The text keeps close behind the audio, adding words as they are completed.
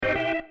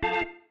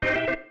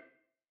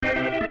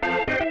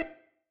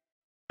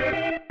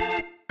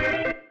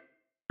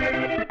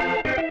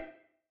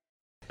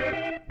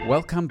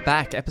Welcome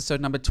back,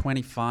 episode number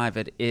 25.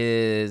 It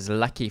is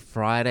Lucky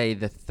Friday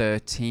the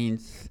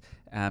 13th.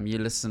 You're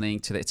listening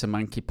to the It's a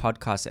Monkey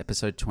podcast,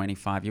 episode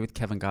 25. You're with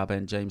Kevin Garber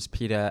and James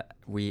Peter.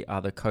 We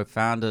are the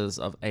co-founders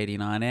of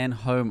 89N,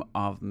 home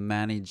of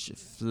Manage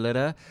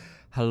Flitter.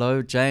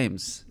 Hello,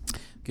 James.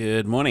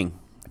 Good morning.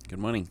 Good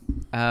morning.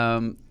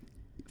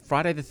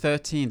 Friday the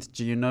 13th.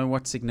 Do you know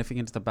what's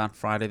significant about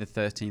Friday the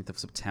 13th of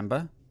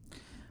September?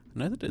 I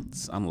know that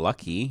it's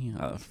unlucky.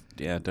 I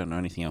don't know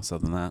anything else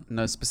other than that.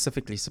 No,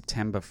 specifically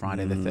September,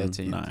 Friday the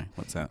 13th. No,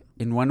 what's that?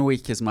 In 1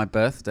 week is my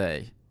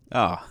birthday.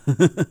 Oh.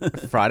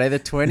 Friday the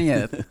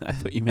 20th. I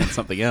thought you meant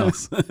something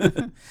else.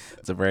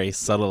 It's a very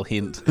subtle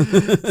hint.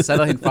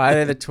 Subtle hint.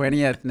 Friday the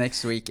 20th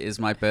next week is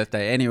my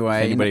birthday. Anyway.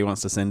 If anybody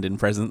wants to send in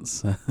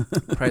presents.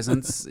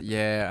 Presents,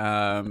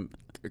 yeah.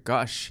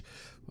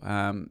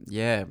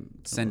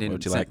 Send in. What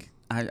would you like?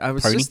 I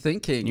was Pony? just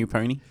thinking. New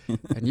pony?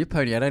 A new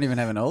pony. I don't even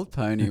have an old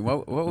pony.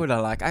 What would I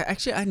like?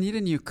 I need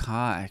a new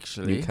car,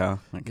 actually. New car?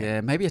 Okay.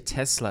 Yeah, maybe a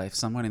Tesla. If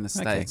someone in the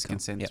States can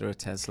send Yep. through a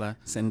Tesla.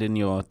 Send in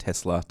your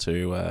Tesla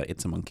to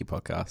It's a Monkey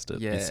podcast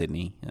in Yeah.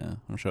 Sydney.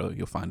 I'm sure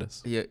you'll find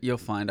us. Yeah, you'll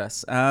find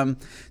us.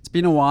 It's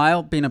been a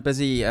while, been a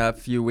busy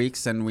few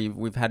weeks, and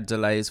we've had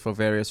delays for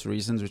various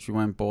reasons, which we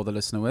won't bore the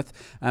listener with.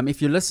 If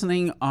you're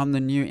listening on the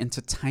new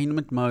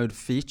entertainment mode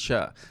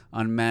feature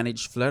on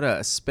Manage Flitter,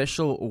 a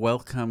special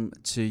welcome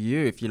to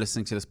you if you're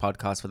listening to this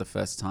podcast for the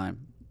first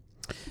time.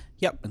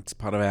 Yep, it's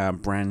part of our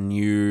brand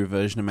new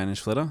version of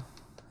Manage Flitter,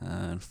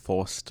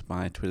 forced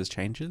by Twitter's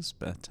changes.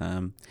 But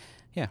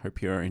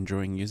hope you're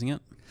enjoying using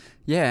it.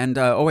 Yeah, and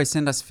always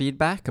send us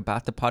feedback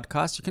about the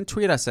podcast. You can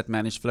tweet us at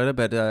Manage Flitter,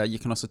 but you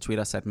can also tweet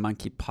us at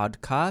Monkey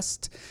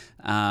Podcast.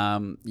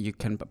 You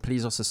can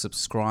please also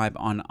subscribe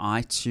on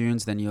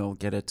iTunes, then you'll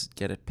get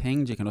it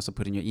pinged. You can also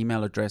put in your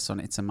email address on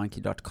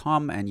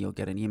itsamonkey.com and you'll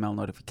get an email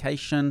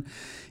notification.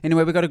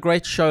 Anyway, we've got a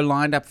great show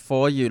lined up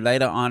for you.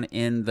 Later on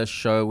in the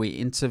show, we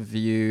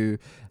interview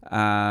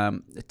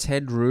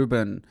Ted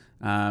Rubin,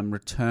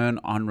 Return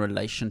on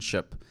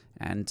Relationship.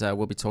 And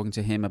we'll be talking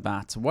to him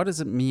about what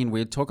does it mean.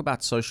 We'll talk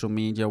about social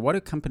media. What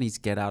do companies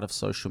get out of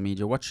social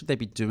media? What should they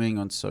be doing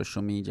on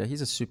social media?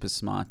 He's a super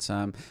smart,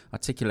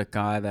 articulate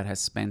guy that has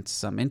spent had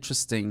some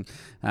interesting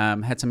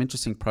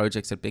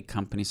projects at big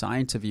companies. So I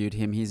interviewed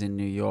him. He's in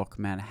New York,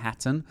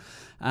 Manhattan.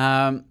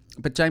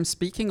 But James,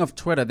 speaking of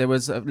Twitter, there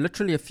was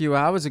literally a few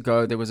hours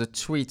ago, there was a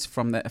tweet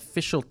from the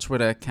official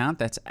Twitter account,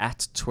 that's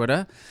at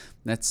Twitter,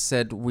 that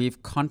said,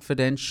 we've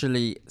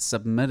confidentially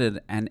submitted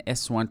an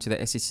S1 to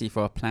the SEC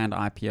for a planned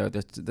IPO.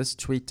 This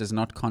tweet does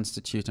not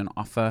constitute an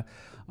offer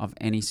of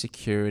any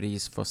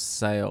securities for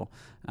sale.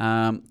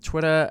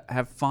 Twitter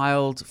have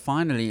filed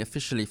finally,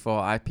 officially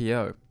for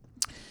IPO.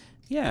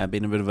 Yeah,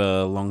 been a bit of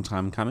a long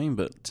time coming,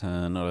 but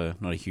not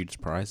a huge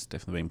surprise.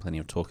 Definitely been plenty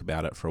of talk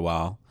about it for a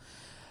while.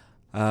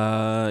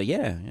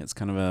 It's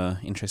kind of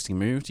a interesting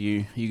move. Are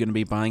you going to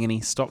be buying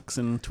any stocks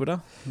in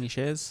Twitter? Any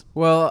shares?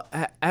 Well,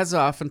 as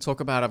I often talk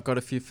about, I've got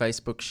a few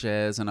Facebook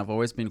shares, and I've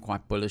always been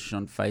quite bullish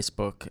on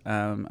Facebook.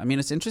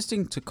 It's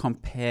interesting to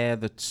compare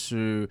the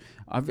two.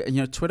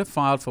 Twitter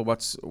filed for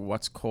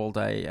what's called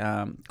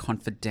a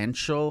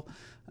confidential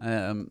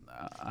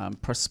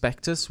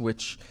prospectus,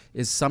 which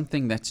is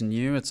something that's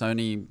new. It's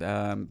only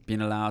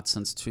been allowed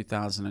since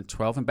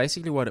 2012, and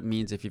basically what it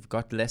means, if you've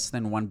got less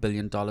than $1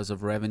 billion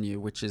of revenue,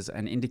 which is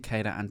an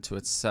indicator unto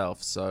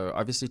itself. So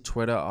obviously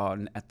Twitter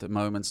at the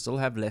moment still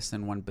have less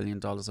than $1 billion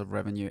of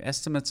revenue.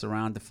 Estimates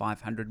around the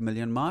 500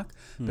 million mark,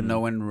 but no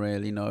one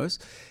really knows.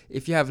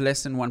 If you have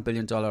less than $1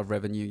 billion of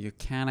revenue, you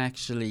can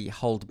actually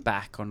hold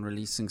back on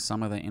releasing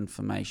some of the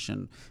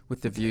information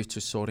with the view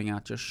to sorting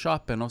out your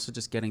shop and also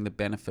just getting the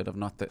benefit of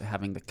not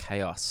having the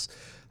chaos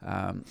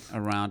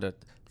around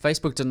it.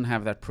 Facebook didn't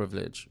have that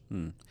privilege.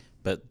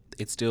 But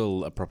it's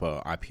still a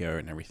proper IPO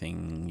and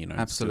everything,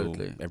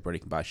 Absolutely. Still everybody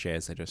can buy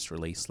shares. They just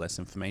release less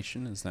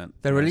information. Is that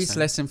they release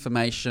less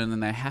information,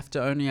 and they have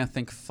to only, I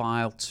think,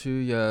 file 2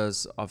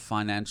 years of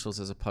financials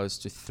as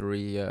opposed to 3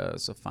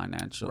 years of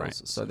financials. Right.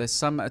 So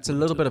there's it's a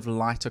little bit of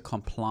lighter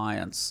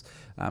compliance.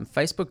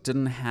 Facebook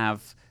didn't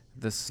have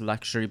this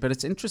luxury, but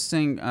it's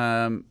interesting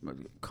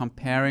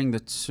comparing the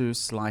two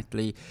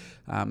slightly.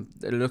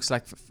 It looks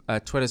like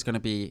Twitter's going to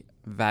be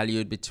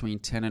valued between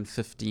 10 and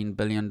 $15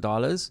 billion.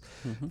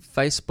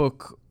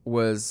 Facebook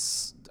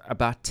was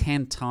about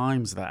 10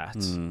 times that.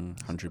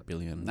 100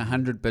 billion.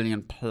 100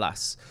 billion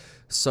plus.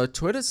 So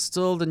Twitter's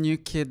still the new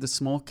kid, the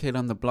small kid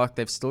on the block.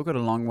 They've still got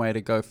a long way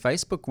to go.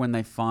 Facebook, when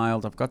they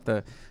filed, I've got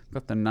the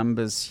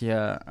numbers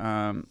here.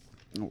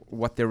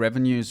 What their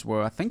revenues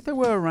were. I think they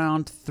were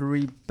around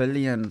 3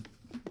 billion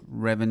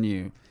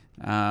revenue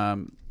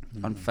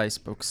on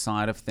Facebook's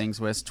side of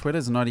things, whereas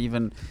Twitter's not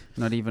even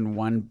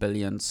 1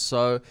 billion.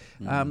 So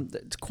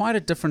it's quite a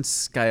different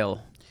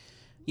scale.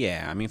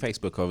 Yeah, I mean,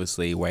 Facebook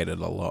obviously waited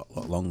a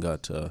lot longer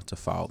to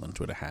file than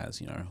Twitter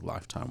has,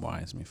 lifetime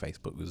wise. I mean,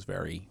 Facebook was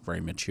very, very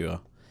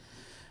mature,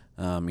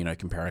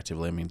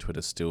 comparatively. I mean,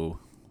 Twitter's still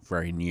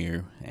very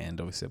new,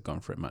 and obviously I've gone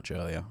for it much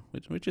earlier,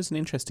 which is an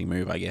interesting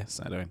move, I guess.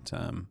 I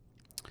don't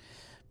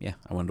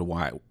I wonder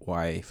why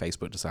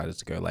Facebook decided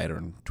to go later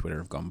and Twitter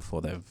have gone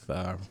before they've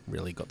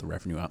really got the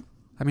revenue up.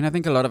 I mean, I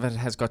think a lot of it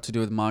has got to do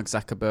with Mark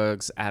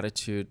Zuckerberg's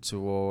attitude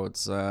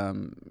towards, a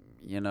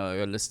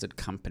listed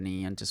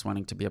company and just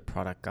wanting to be a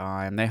product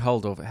guy. And they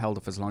held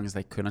off as long as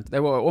they couldn't. They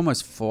were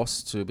almost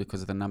forced to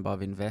because of the number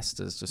of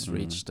investors just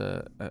reached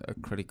a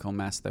critical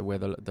mass there where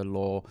the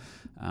law...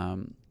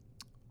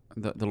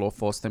 The law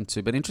forced them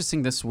to. But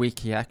interesting, this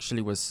week Mark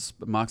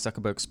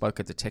Zuckerberg spoke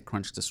at the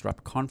TechCrunch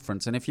Disrupt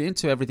conference. And if you're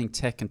into everything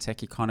tech and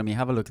tech economy,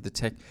 have a look at the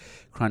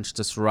TechCrunch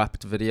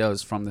Disrupt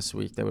videos from this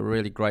week. They were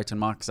really great. And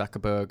Mark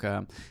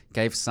Zuckerberg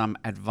gave some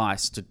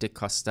advice to Dick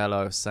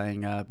Costello,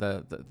 saying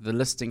the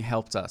listing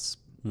helped us.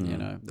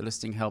 The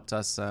listing helped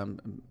us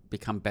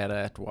become better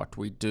at what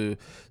we do.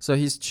 So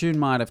his tune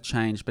might have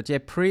changed. But yeah,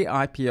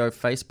 pre-IPO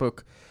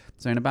Facebook,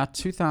 so in about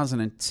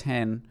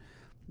 2010...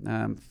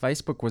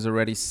 Facebook was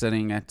already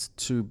sitting at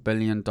 $2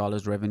 billion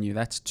revenue.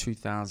 That's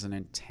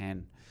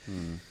 2010.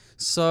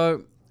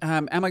 So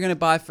am I going to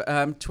buy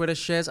Twitter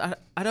shares?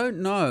 I don't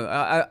know.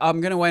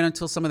 I'm going to wait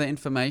until some of the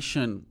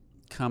information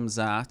comes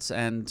out.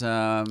 And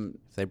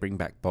if they bring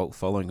back bulk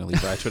following, will you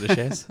buy Twitter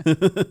shares?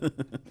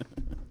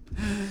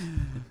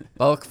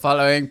 Bulk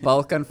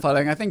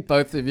unfollowing. I think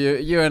both of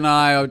you and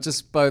I are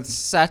just both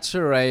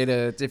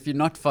saturated. If you're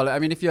not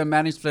if you're a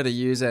Managed Flitter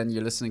user and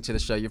you're listening to the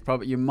show,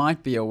 you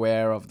might be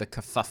aware of the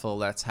kerfuffle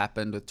that's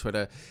happened with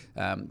Twitter,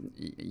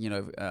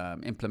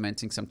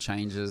 implementing some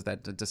changes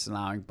that are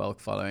disallowing bulk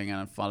following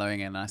and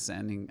unfollowing and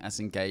us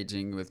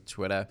engaging with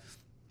Twitter.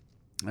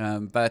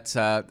 But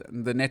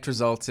the net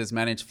result is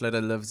Managed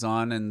Flitter lives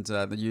on and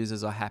the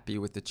users are happy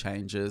with the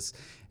changes.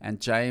 And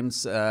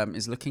James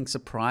is looking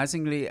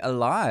surprisingly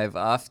alive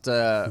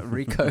after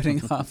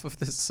recoding half of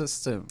the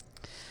system.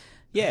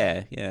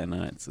 Yeah,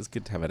 no, it's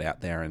good to have it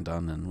out there and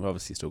done. And we've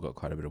obviously still got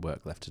quite a bit of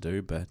work left to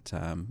do. But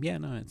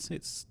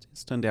it's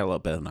turned out a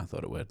lot better than I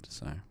thought it would.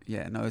 So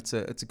yeah, no, it's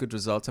a good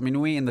result. I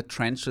mean, we in the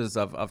trenches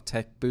of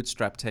tech,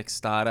 bootstrap tech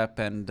startup,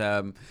 and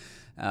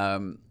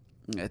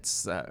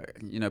it's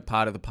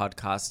part of the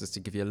podcast is to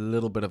give you a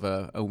little bit of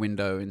a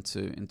window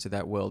into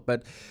that world.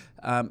 But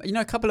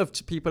a couple of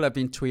people have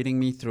been tweeting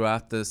me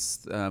throughout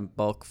this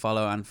bulk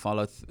follow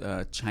unfollow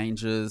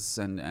changes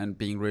and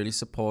being really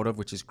supportive,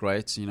 which is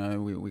great.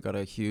 We got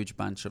a huge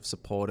bunch of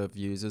supportive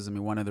users. I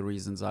mean, one of the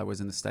reasons I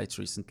was in the States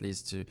recently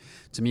is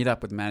to meet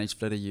up with Managed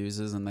Flitter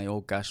users, and they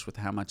all gush with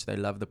how much they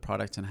love the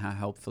product and how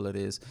helpful it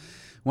is.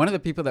 One of the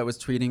people that was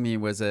tweeting me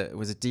was a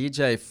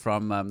DJ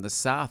from the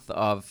south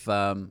of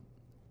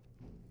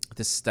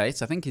the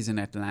States. I think he's in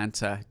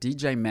Atlanta.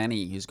 DJ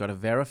Manny, who's got a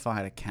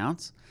verified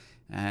account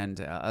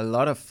and a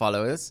lot of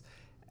followers.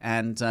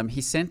 And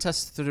he sent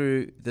us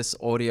through this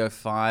audio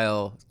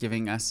file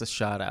giving us a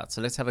shout out.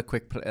 So let's have a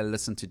quick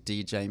listen to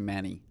DJ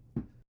Manny.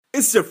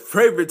 It's your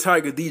favorite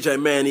tiger,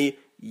 DJ Manny.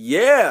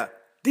 Yeah,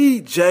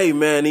 DJ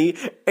Manny.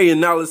 And you're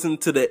now listening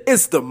to the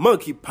It's the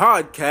Monkey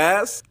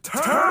Podcast.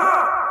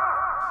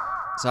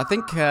 So I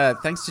think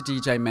thanks to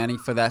DJ Manny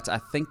for that. I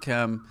think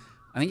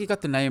he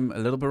got the name a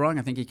little bit wrong.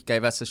 I think he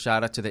gave us a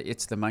shout out to the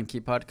It's the Monkey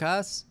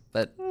Podcast,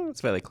 but it's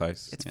fairly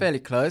close. It's fairly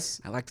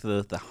close. I liked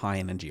the high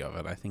energy of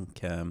it. I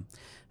think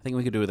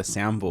we could do with a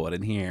soundboard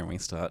in here and we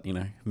start,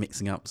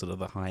 mixing up sort of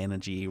the high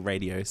energy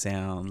radio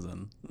sounds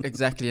and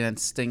exactly, and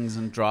stings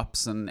and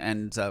drops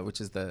and which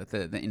is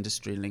the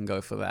industry lingo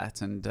for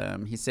that.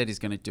 And he said he's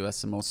going to do us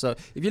some more. So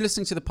if you're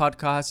listening to the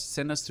podcast,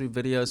 send us through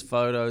videos,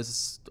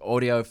 photos,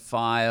 audio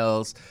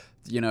files.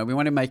 We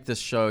want to make this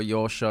show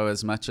your show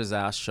as much as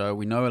our show.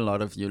 We know a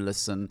lot of you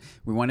listen.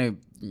 We want to,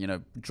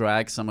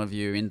 drag some of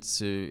you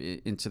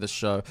into the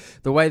show.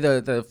 The way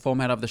the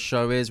format of the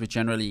show is, we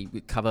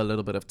cover a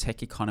little bit of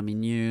tech economy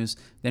news,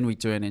 then we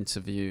do an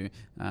interview,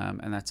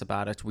 and that's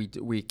about it.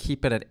 We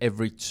keep it at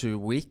every 2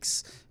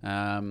 weeks.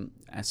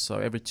 So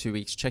every 2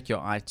 weeks, check your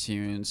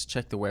iTunes,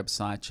 check the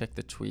website, check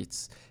the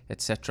tweets,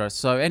 etc.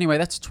 So anyway,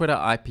 that's Twitter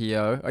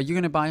IPO. Are you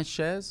going to buy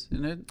shares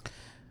in it?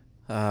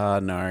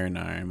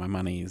 No. My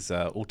money's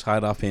all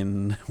tied up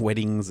in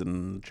weddings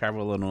and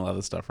travel and all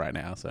other stuff right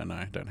now. So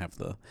no, don't have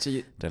the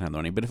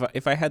money. But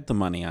if I had the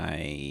money,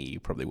 I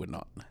probably would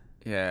not.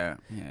 Yeah.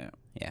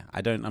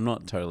 I'm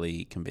not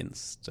totally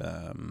convinced.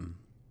 I'm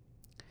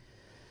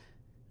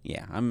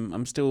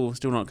still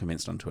not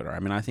convinced on Twitter. I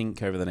mean, I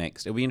think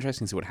it'll be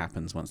interesting to see what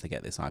happens once they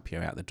get this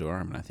IPO out the door.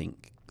 I mean, I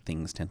think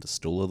things tend to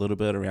stall a little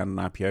bit around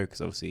an IPO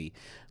because obviously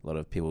a lot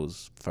of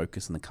people's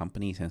focus in the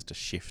company tends to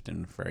shift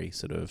in very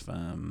sort of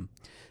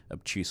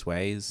obtuse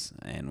ways,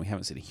 and we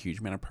haven't seen a huge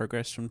amount of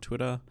progress from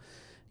Twitter.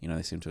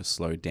 They seem to have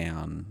slowed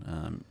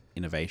down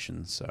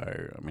innovation. So,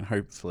 I mean,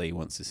 hopefully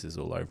once this is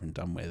all over and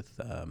done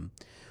with,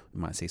 we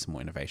might see some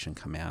more innovation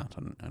come out.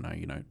 I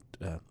know,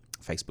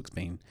 Facebook's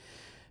been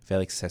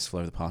fairly successful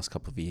over the past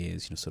couple of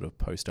years, sort of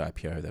post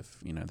IPO.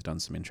 They've done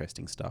some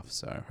interesting stuff.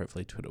 So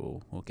hopefully Twitter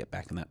will get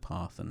back in that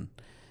path.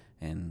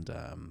 And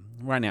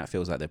right now it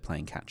feels like they're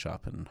playing catch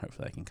up, and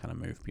hopefully they can kind of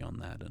move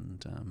beyond that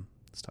and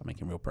start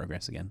making real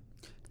progress again.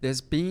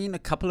 There's been a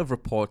couple of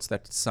reports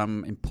that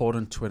some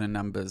important Twitter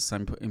numbers,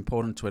 some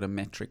important Twitter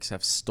metrics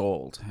have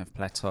stalled, have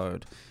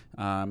plateaued,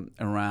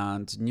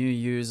 around new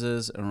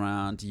users,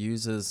 around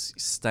users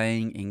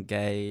staying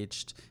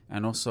engaged,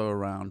 and also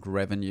around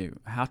revenue.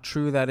 How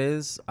true that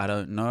is, I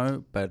don't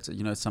know, but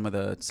some of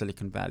the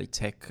Silicon Valley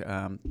tech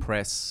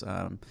press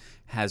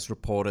has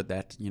reported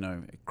that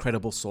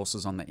credible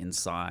sources on the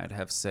inside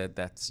have said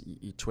that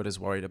Twitter's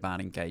worried about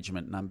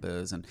engagement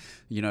numbers and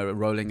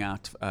rolling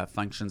out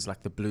functions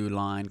like the blue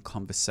line,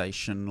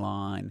 conversation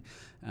line,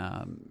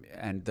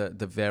 and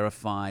the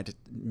verified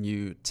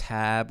new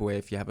tab, where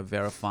if you have a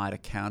verified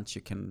account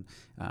you can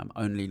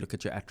only look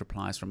at your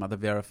 @replies from other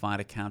verified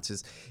accounts,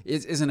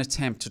 is an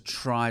attempt to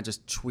try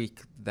just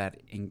tweak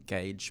that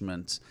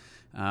engagement.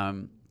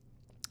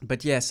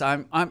 But yes,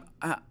 I've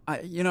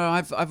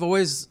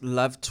always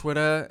loved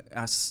Twitter.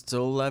 I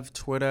still love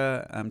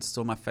Twitter. It's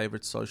still my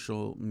favorite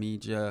social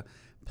media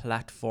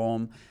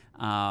platform.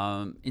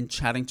 In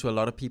chatting to a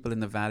lot of people in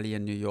the Valley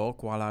in New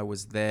York while I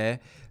was there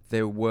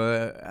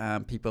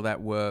were people that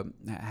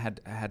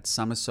had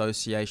some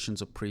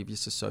associations or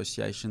previous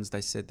associations.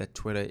 They said that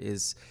Twitter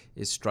is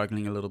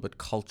struggling a little bit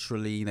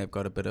culturally. They've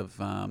got a bit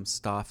of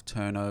staff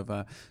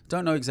turnover.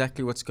 Don't know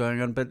exactly what's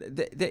going on, but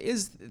there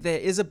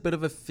is a bit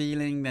of a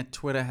feeling that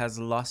Twitter has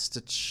lost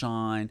its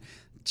shine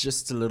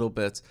just a little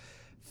bit.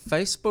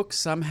 Facebook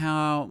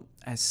somehow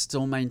is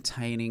still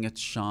maintaining its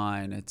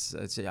shine. It's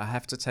I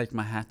have to take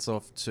my hats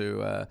off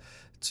to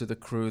the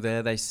crew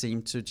there. They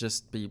seem to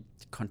just be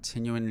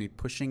continually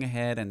pushing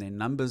ahead, and their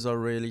numbers are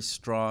really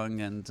strong,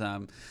 and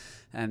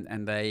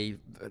they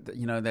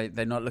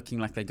they're not looking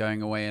like they're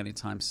going away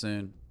anytime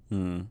soon.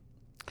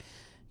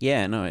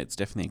 Yeah, no, it's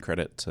definitely a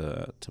credit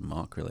to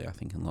Mark, really. I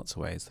think in lots of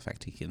ways, the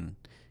fact he can,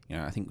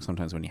 I think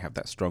sometimes when you have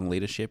that strong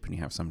leadership and you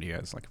have somebody who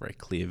has like a very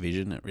clear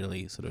vision, it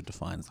really sort of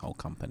defines the whole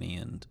company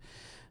and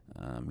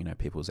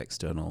people's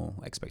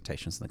external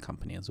expectations in the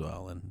company as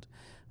well. And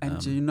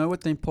do you know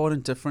what the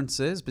important difference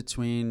is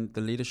between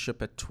the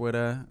leadership at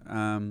Twitter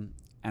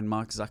and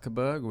Mark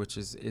Zuckerberg, which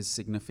is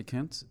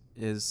significant?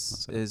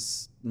 Is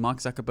Mark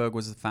Zuckerberg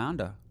was the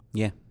founder.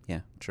 Yeah,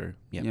 true.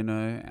 Yeah.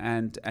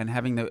 And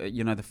having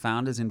the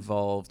founders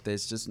involved,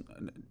 there's just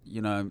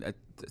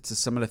it's a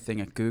similar thing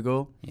at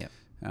Google. Yeah.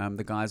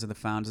 The guys are the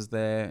founders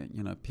there.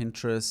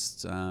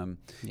 Pinterest,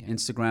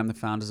 Instagram. The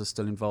founders are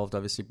still involved.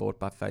 Obviously, bought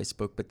by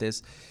Facebook. But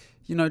there's,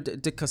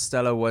 Dick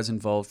Costello was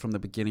involved from the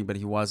beginning, but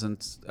he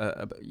wasn't,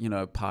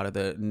 part of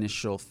the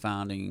initial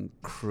founding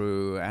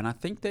crew. And I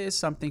think there is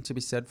something to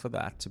be said for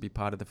that, to be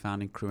part of the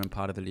founding crew and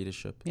part of the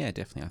leadership. Yeah,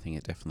 definitely. I think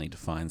it definitely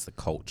defines the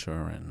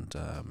culture and.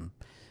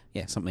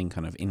 Something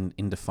kind of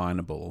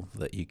indefinable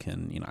that you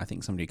can, I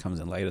think somebody who comes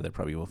in later, they're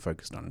probably more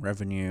focused on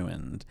revenue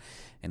and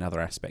other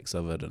aspects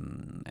of it. I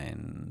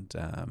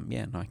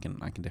can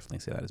definitely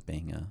see that as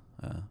being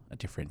a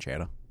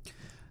differentiator.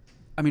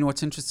 I mean,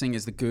 what's interesting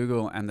is the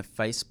Google and the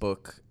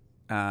Facebook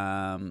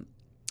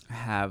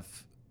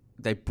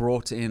they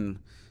brought in,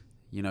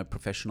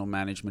 professional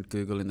management.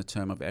 Google in the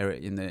term of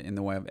in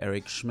the way of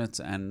Eric Schmidt,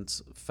 and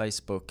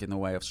Facebook in the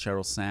way of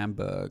Sheryl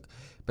Sandberg.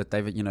 But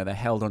they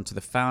held on to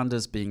the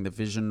founders being the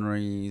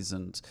visionaries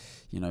and,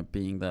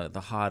 being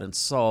the heart and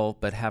soul,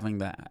 but having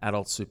the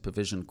adult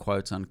supervision,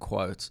 quote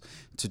unquote,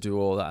 to do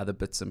all the other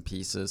bits and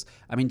pieces.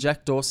 I mean,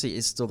 Jack Dorsey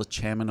is still the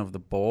chairman of the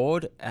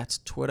board at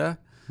Twitter.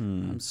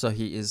 So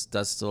he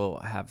does still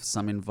have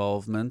some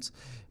involvement.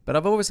 But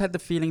I've always had the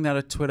feeling that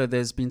at Twitter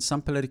there's been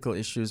some political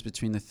issues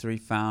between the three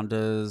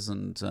founders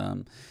and,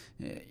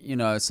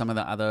 some of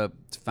the other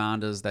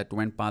founders that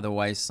went by the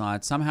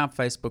wayside. Somehow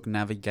Facebook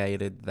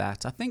navigated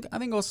that. I think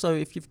also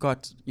if you've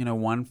got,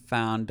 one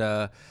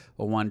founder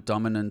or one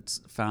dominant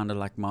founder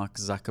like Mark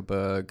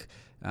Zuckerberg,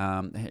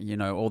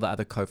 all the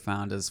other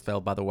co-founders fell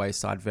by the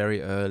wayside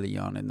very early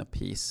on in the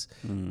piece.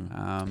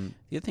 The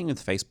other thing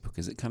with Facebook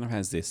is it kind of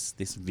has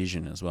this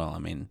vision as well. I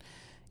mean,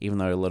 even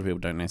though a lot of people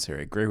don't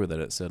necessarily agree with it,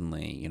 it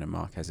certainly,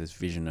 Mark has this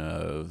vision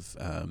of,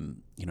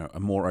 a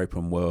more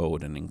open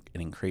world and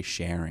increased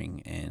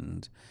sharing,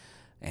 and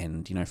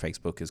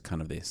Facebook is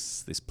kind of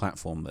this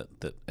platform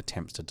that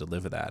attempts to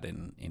deliver that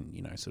in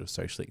sort of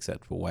socially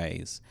acceptable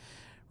ways.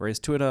 Whereas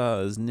Twitter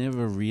has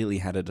never really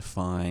had a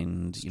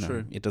defined,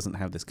 it doesn't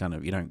have this kind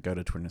of, you don't go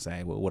to Twitter and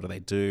say, well, what do they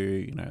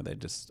do? They're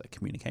just a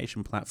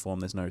communication platform.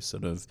 There's no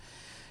sort of,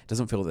 it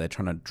doesn't feel that they're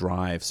trying to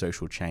drive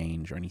social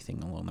change or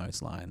anything along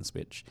those lines,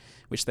 which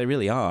they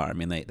really are. I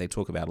mean, they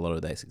talk about a lot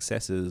of their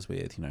successes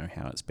with,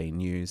 how it's been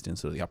used in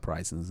sort of the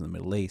uprisings in the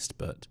Middle East,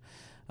 but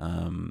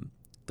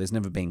there's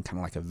never been kind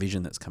of like a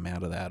vision that's come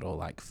out of that, or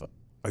like for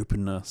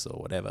openness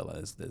or whatever.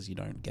 There's you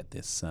don't get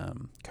this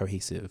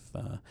cohesive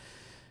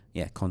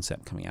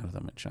concept coming out of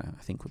them, which I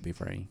think would be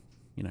very,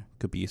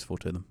 could be useful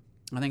to them.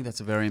 I think that's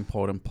a very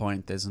important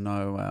point. There's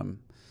no,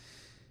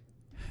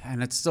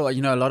 and it's still,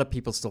 a lot of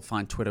people still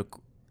find Twitter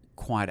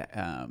quite,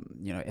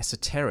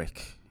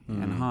 esoteric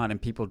and hard,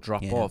 and people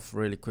drop off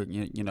really quick.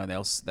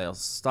 They'll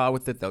start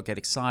with it, they'll get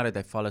excited,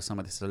 they follow some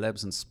of the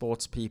celebs and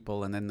sports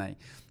people, and then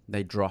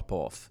they drop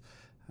off.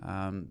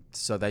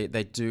 So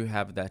they do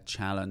have that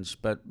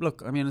challenge. But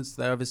look, I mean,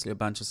 they're obviously a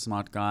bunch of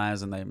smart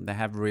guys, and they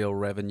have real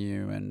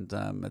revenue, and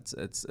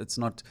it's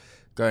not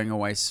going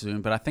away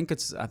soon. But I think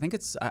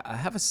I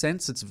have a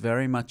sense it's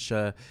very much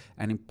an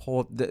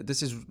important.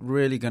 This is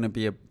really going to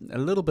be a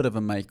little bit of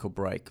a make or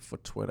break for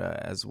Twitter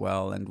as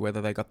well, and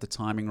whether they got the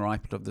timing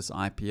right of this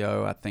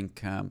IPO, I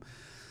think.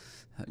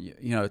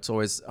 You know, it's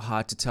always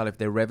hard to tell if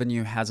their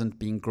revenue hasn't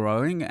been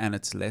growing and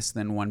it's less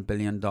than $1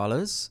 billion.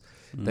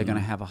 They're going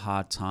to have a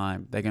hard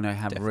time. They're going to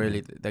have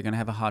they're going to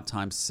have a hard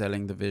time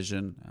selling the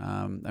vision.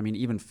 I mean,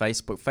 even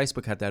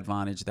Facebook had the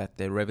advantage that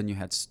their revenue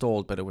had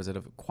stalled, but it was at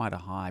quite a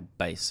high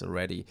base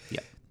already.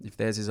 Yep. If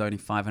theirs is only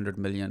 500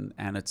 million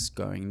and it's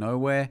going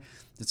nowhere,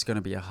 it's going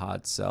to be a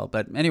hard sell.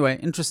 But anyway,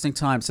 interesting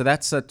time. So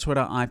that's a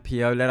Twitter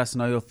IPO. Let us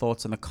know your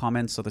thoughts in the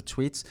comments or the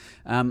tweets.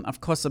 Of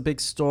course, a big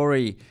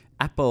story.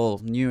 Apple,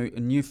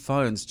 new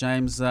phones.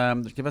 James,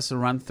 give us a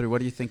run through. What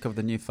do you think of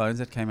the new phones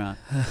that came out?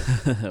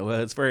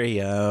 Well, it's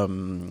very. I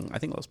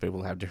think lots of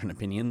people have different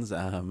opinions.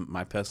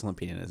 My personal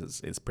opinion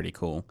is it's pretty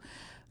cool.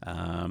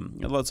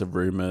 Lots of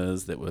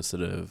rumors that were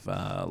sort of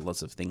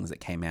lots of things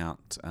that came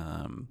out.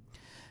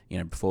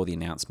 Before the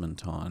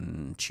announcement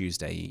on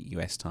Tuesday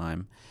US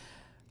time.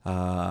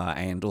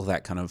 And all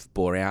that kind of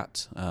bore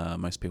out.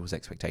 Most people's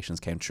expectations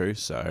came true.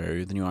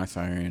 So the new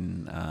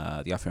iPhone,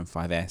 the iPhone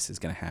 5S is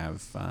going to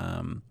have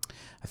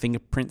a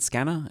fingerprint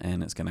scanner,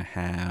 and it's going to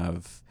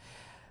have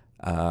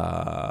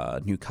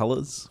new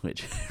colors,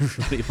 which I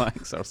really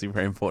like. So obviously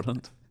very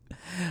important.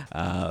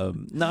 I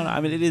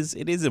mean it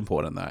is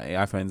important though.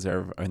 iPhones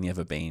have only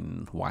ever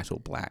been white or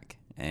black,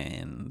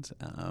 and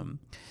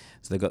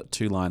so they've got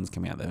two lines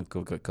coming out. They've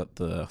got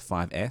the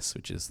 5S,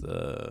 which is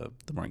the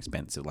more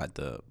expensive, like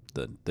the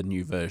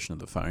new version of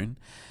the phone,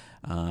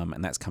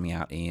 and that's coming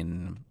out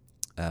in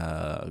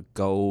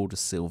gold,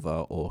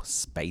 silver, or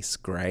space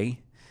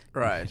grey.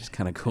 Right, which is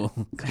kind of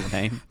cool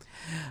name.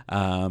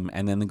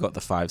 And then they've got the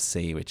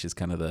 5C, which is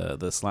kind of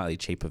the slightly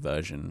cheaper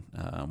version,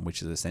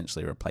 which is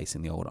essentially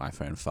replacing the old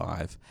iPhone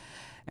 5,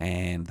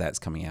 and that's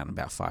coming out in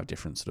about 5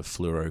 different sort of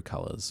fluoro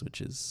colours, which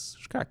is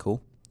quite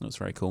cool. It's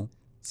very cool.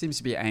 Seems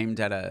to be aimed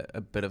at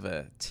a bit of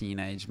a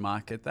teenage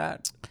market,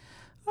 that.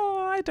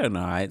 Oh, I don't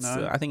know.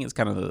 I think it's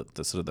kind of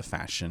the sort of the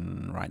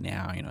fashion right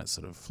now. It's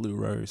sort of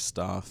fluoro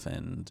stuff,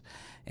 and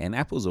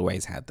Apple's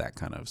always had that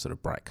kind of sort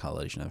of bright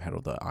colors. They've had all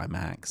the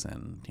iMacs,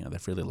 and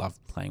they've really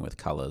loved playing with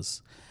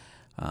colors.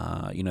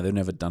 They've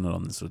never done it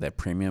on sort of their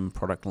premium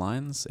product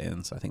lines,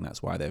 and so I think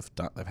that's why they've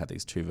had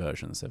these two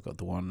versions. They've got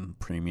the one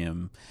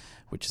premium,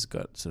 which has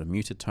got sort of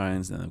muted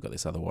tones, and then they've got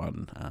this other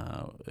one,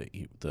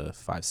 the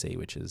 5C,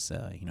 which is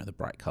the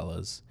bright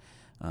colors.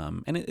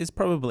 And it's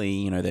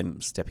probably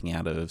them stepping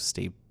out of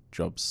Steve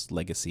Jobs'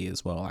 legacy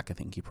as well. Like I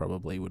think he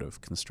probably would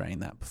have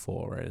constrained that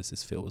before, whereas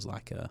this feels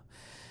like a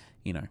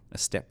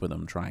step with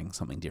them trying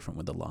something different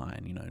with the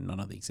line. None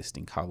of the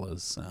existing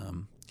colors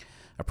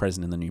are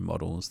present in the new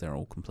models. They're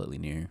all completely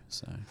new.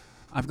 So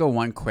I've got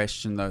one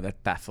question though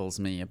that baffles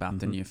me about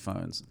the new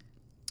phones.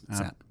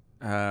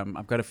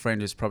 I've got a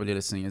friend who's probably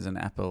listening, is an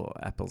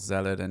Apple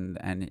zealot,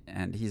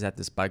 and he's had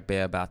this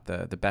bugbear about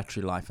the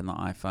battery life in the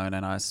iPhone.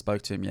 And I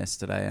spoke to him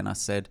yesterday, and I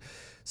said,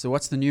 "So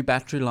what's the new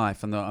battery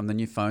life on the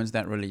new phones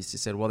that released?" He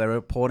said, "Well, they're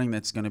reporting that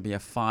it's going to be a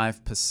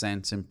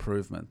 5%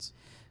 improvement."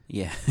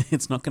 Yeah,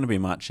 it's not going to be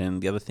much.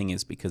 And the other thing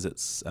is because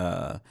it's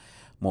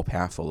more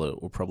powerful,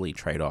 it will probably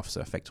trade off. So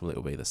effectively, it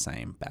will be the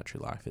same battery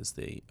life as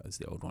the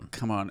old one.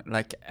 Come on,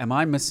 am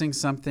I missing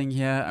something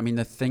here? I mean,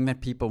 the thing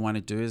that people want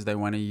to do is they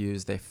want to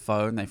use their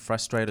phone. They're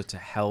frustrated to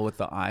hell with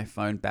the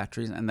iPhone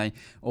batteries, and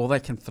all they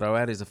can throw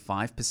out is a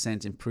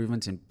 5%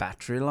 improvement in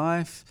battery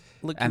life.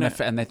 Look, and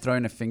they throw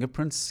in a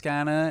fingerprint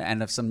scanner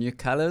and some new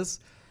colors.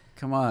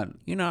 Come on.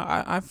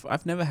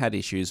 I've never had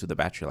issues with the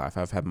battery life.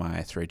 I've had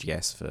my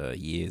 3GS for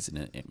years,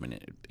 and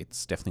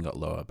it's definitely got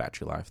lower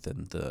battery life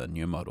than the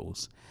new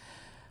models.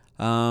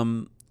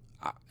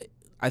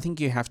 I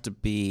think you have to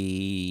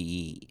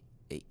be.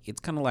 It's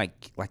kind of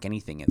like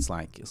anything. It's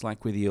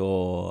like with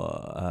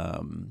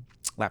your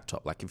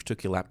laptop. Like if you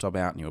took your laptop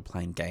out and you were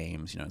playing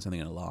games, it's only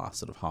going to last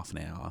sort of half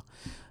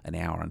an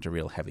hour under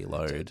real heavy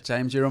load.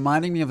 James, you're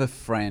reminding me of a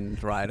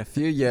friend, right? A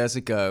few years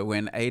ago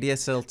when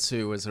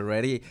ADSL2 was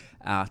already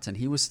out and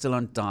he was still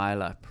on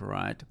dial-up,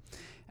 right?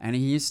 And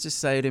he used to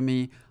say to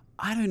me,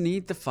 "I don't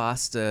need the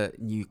faster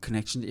new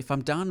connection. If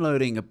I'm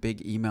downloading a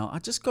big email, I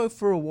just go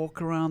for a walk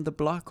around the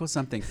block or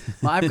something."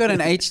 Well, I've got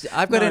an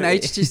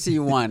HTC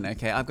One.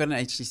 Okay, I've got an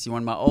HTC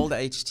One. My old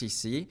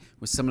HTC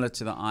was similar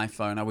to the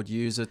iPhone. I would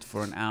use it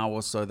for an hour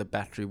or so. The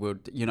battery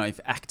would, if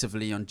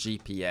actively on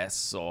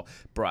GPS or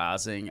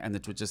browsing, and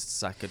it would just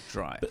suck it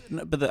dry.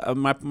 But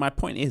my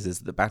point is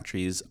the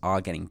batteries are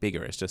getting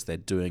bigger. It's just they're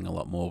doing a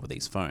lot more with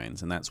these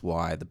phones, and that's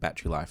why the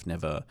battery life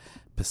never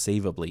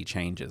perceivably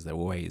changes. They're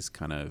always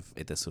kind of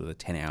at the sort of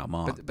the 10-hour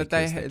mark But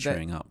because they're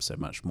chewing up so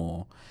much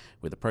more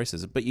with the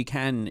processor. But you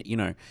can,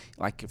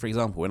 like for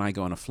example, when I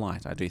go on a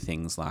flight, I do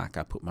things like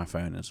I put my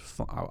phone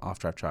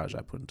after I've charged,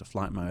 I put into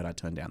flight mode, I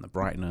turn down the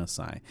brightness,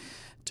 I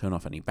turn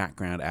off any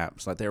background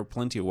apps. Like there are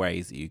plenty of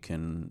ways that you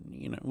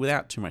can,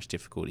 without too much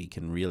difficulty,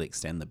 can really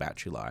extend the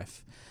battery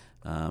life.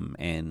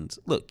 And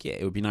look, yeah,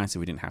 it would be nice if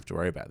we didn't have to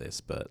worry about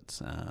this, but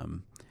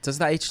does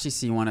the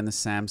HTC One and the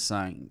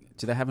Samsung,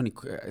 do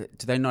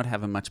they not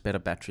have a much better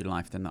battery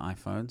life than the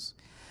iPhones?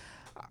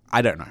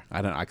 I don't know.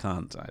 I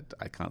can't say.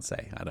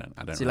 I don't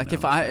See, really like know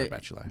if much about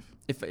battery life.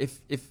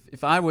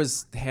 If I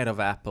was head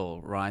of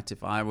Apple, right?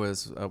 If I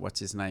was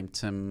what's his name,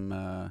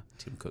 Tim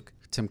Cook,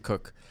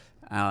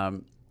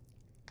 and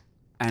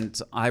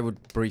I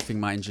would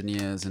briefing my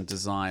engineers and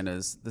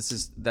designers.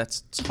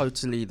 That's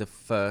totally the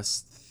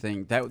first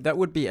thing. That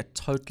would be a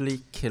totally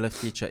killer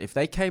feature if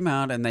they came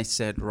out and they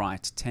said,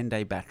 right,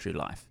 10-day battery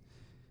life.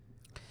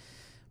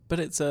 But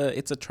it's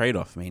a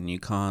trade-off. I mean, you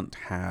can't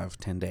have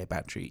 10-day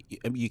battery.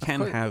 You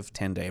can have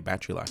 10-day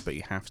battery life, but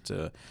you have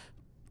to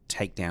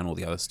take down all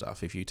the other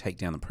stuff. If you take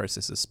down the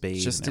processor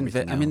speed,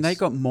 I mean, they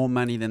got more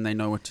money than they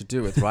know what to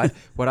do with, right?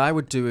 What I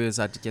would do is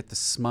I'd get the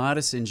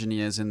smartest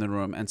engineers in the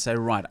room and say,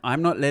 right,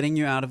 I'm not letting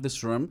you out of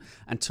this room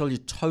until you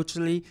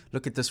totally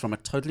look at this from a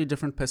totally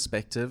different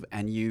perspective,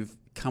 and you've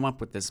come up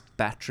with this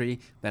battery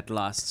that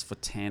lasts for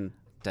 10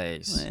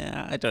 days.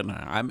 Yeah, I don't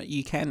know.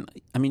 You can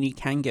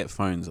get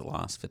phones that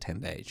last for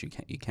 10 days. You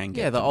can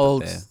get the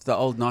old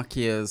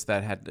Nokias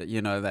that had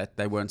that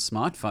they weren't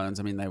smartphones.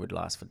 I mean, they would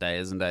last for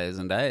days and days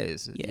and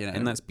days. Yeah,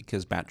 and that's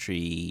because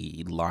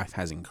battery life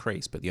has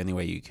increased. But the only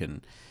way you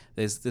can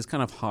there's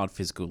kind of hard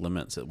physical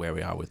limits at where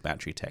we are with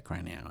battery tech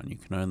right now, and you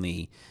can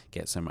only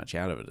get so much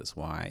out of it. That's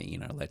why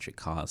electric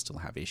cars still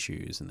have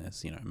issues, and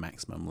there's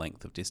maximum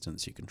length of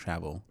distance you can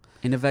travel.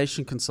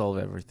 Innovation can solve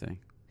everything.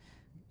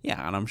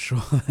 Yeah, and I'm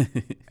sure.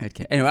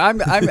 Okay. Anyway,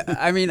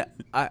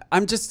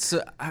 I'm just,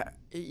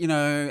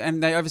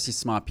 and they're obviously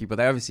smart people.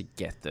 They obviously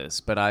get this,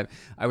 but I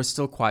was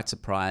still quite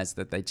surprised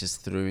that they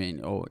just threw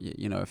in, a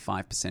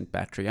 5%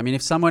 battery. I mean,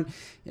 if someone,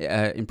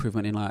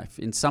 improvement in life,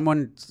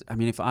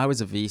 if I was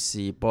a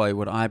VC, boy,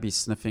 would I be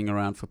sniffing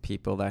around for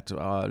people that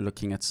are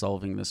looking at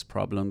solving this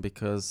problem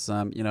because,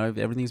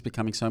 everything's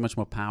becoming so much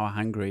more power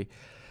hungry.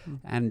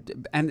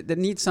 And there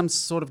needs some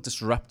sort of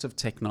disruptive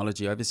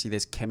technology. Obviously,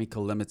 there's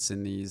chemical limits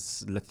in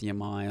these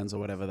lithium ions or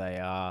whatever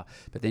they are,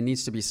 but there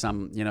needs to be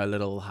some,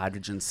 little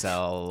hydrogen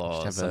cell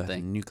or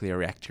something. A nuclear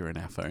reactor in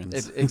our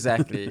phones.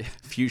 Exactly.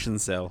 Fusion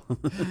cell.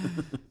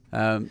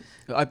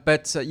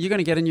 But you're going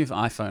to get a new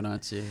iPhone,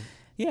 aren't you?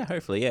 Yeah,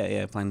 hopefully.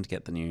 Yeah. Planning to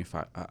get the new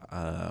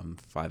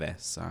 5S.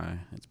 So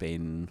it's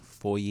been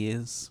 4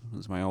 years. It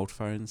was my old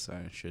phone, so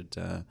I should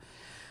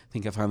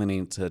think I finally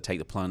need to take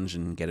the plunge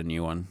and get a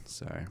new one.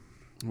 So.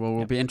 Well,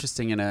 will be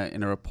interesting in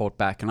a report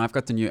back. And I've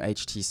got the new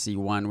HTC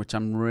One, which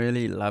I'm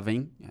really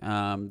loving.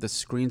 The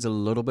screen's a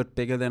little bit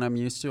bigger than I'm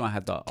used to. I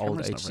had the old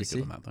HTC. Not very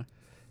good on that,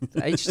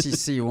 the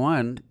HTC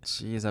One,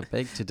 geez, I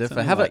beg to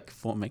differ. Have like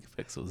 4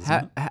 megapixels.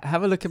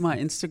 Have a look at my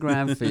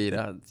Instagram feed.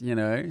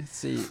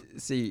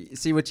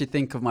 See what you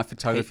think of my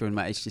photography with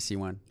my HTC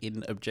One.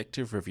 In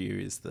objective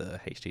reviews, the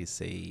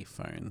HTC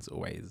phones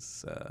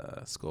always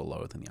score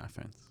lower than the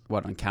iPhones.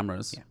 What, on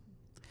cameras? Yeah.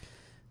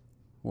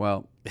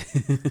 Well,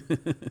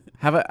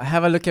 have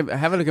a look at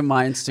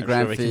my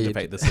Instagram I'm sure feed. We can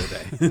debate this all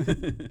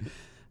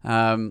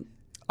day.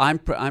 I'm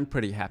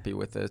pretty happy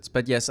with it,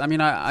 but yes, I mean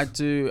I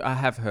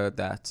have heard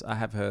that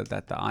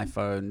the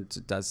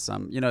iPhone does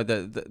some,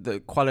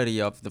 the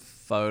quality of the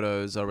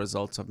photos are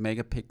results of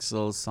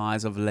megapixels,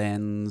 size of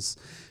lens,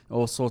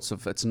 all sorts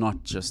of. It's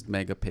not just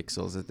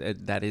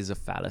megapixels. That is a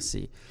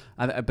fallacy.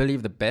 I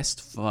believe the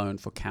best phone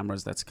for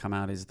cameras that's come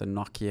out is the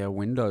Nokia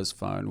Windows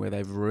Phone, where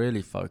they've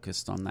really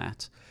focused on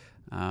that.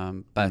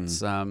 The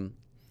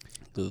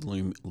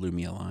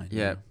Lumia line.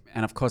 Yeah.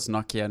 And of course,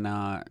 Nokia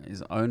now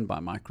is owned by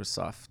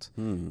Microsoft,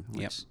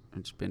 which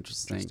would be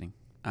interesting.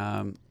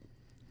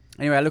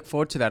 Anyway, I look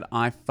forward to that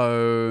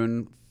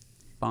iPhone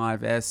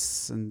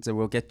 5S, and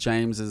we'll get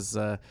James's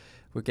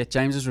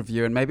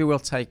review, and maybe we'll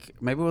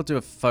do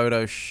a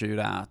photo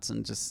shootout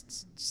and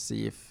just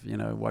see if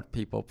what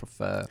people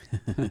prefer.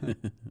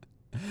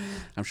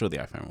 I'm sure the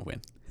iPhone will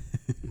win.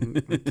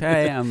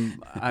 Okay, I'm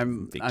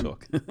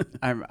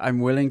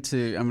willing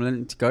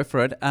to go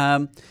for it.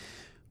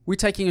 We're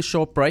taking a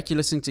short break. You're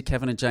listening to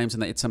Kevin and James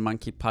on the It's a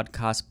Monkey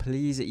podcast.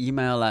 Please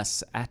email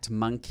us at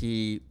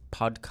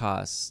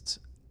monkeypodcast.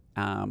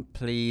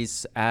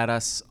 Please add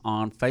us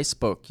on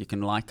Facebook. You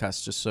can like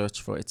us. Just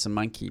search for It's a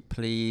Monkey.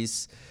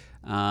 Please,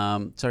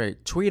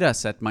 tweet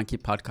us at Monkey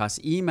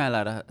Podcast. Email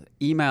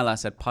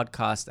us at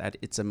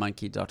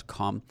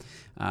podcast@itsamonkey.com.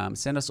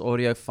 Send us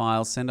audio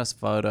files. Send us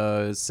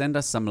photos. Send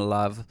us some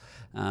love.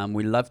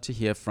 We love to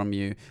hear from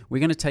you. We're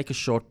going to take a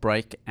short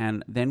break,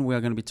 and then we're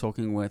going to be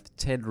talking with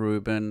Ted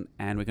Rubin,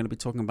 and we're going to be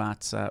talking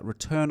about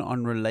return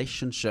on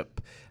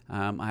relationship.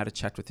 I had a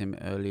chat with him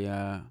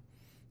earlier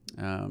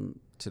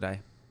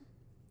today.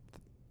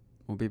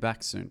 We'll be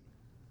back soon.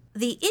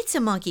 The It's a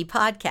Monkey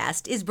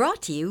podcast is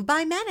brought to you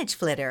by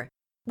ManageFlitter.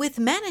 With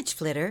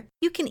ManageFlitter,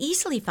 you can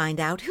easily find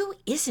out who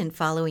isn't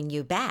following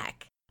you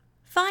back.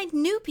 Find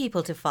new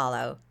people to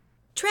follow,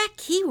 track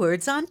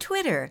keywords on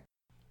Twitter,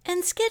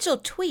 and schedule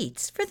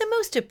tweets for the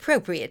most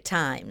appropriate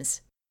times.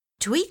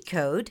 Tweet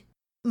code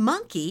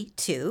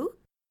MONKEY2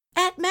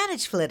 at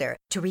ManageFlitter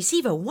to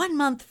receive a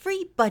 1-month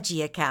free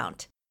budgie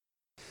account.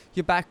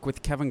 You're back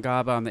with Kevin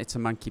Garber on the It's a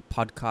Monkey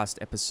podcast,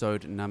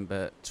 episode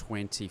number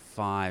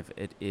 25.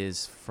 It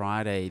is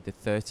Friday, the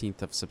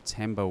 13th of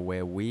September,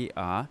 where we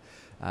are.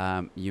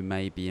 You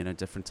may be in a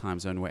different time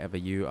zone wherever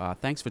you are.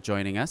 Thanks for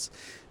joining us.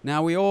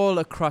 Now, we all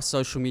across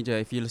social media,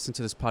 if you listen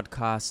to this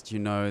podcast, you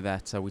know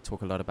that we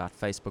talk a lot about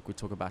Facebook, we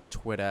talk about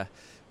Twitter.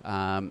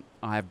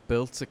 I've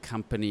built a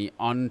company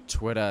on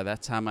Twitter.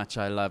 That's how much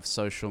I love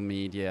social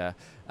media.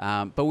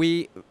 But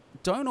we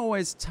don't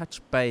always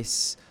touch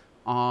base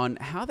on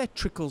how that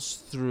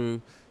trickles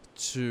through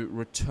to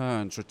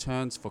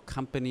returns for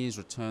companies,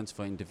 returns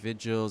for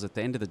individuals. At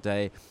the end of the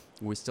day,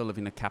 we still live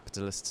in a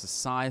capitalist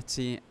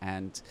society,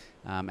 and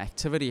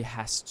activity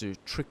has to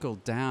trickle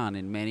down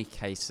in many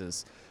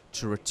cases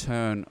to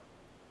return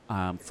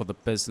for the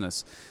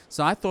business.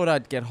 So I thought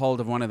I'd get hold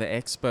of one of the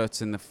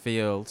experts in the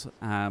field,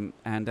 and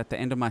at the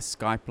end of my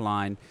Skype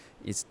line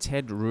is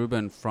Ted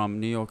Rubin from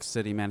New York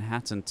City,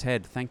 Manhattan.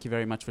 Ted, thank you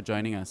very much for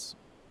joining us.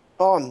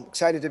 Oh, I'm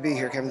excited to be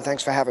here, Kevin.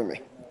 Thanks for having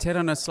me. Ted,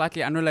 on a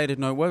slightly unrelated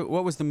note,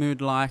 what was the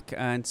mood like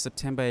on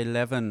September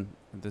 11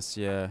 this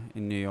year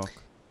in New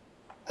York?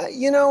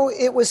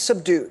 It was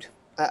subdued.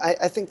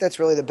 I think that's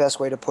really the best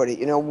way to put it.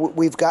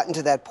 We've gotten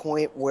to that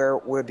point where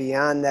we're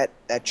beyond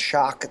that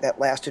shock that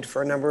lasted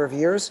for a number of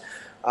years.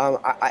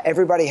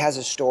 Everybody has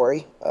a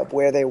story of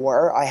where they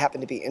were. I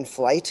happened to be in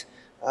flight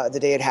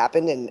the day it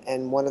happened,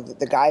 and one of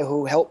the guy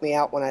who helped me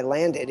out when I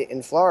landed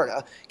in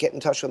Florida, get in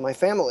touch with my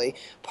family,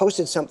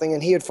 posted something,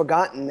 and he had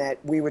forgotten that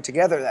we were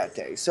together that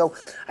day. So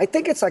I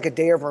think it's like a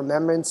day of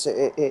remembrance.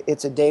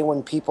 It's a day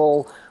when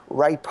people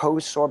write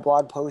posts or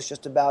blog posts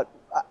just about,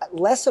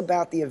 less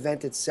about the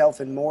event itself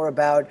and more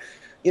about,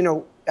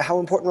 how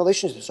important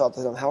relationships are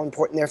to them, how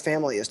important their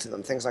family is to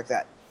them, things like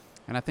that.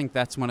 And I think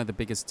that's one of the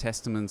biggest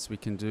testaments we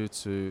can do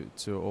to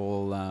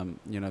all,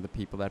 the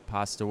people that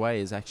passed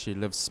away, is actually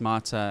live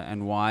smarter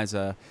and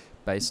wiser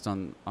based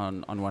on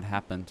what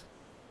happened.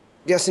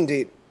 Yes,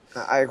 indeed.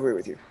 I agree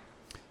with you.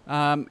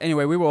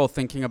 Anyway, we were all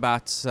thinking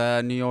about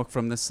New York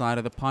from this side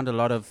of the pond. A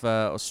lot of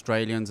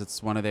Australians,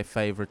 it's one of their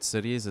favorite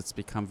cities. It's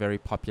become very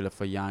popular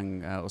for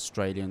young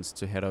Australians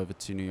to head over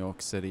to New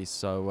York City.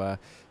 So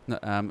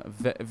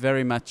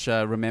very much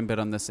remembered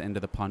on this end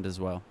of the pond as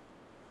well.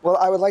 Well,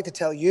 I would like to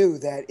tell you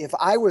that if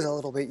I was a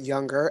little bit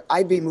younger,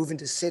 I'd be moving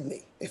to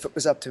Sydney if it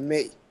was up to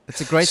me. It's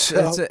a great.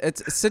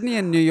 It's Sydney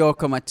and New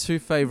York are my two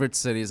favorite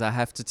cities, I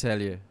have to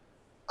tell you.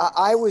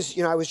 I was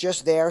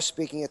just there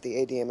speaking at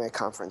the ADMA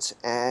conference,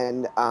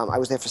 and I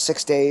was there for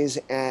 6 days,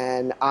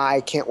 and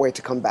I can't wait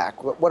to come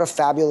back. What a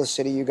fabulous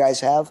city you guys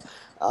have.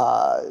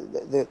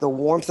 The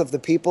warmth of the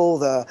people,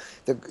 the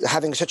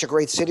having such a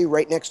great city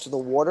right next to the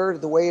water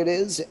the way it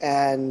is,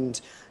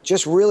 and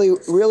just really,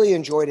 really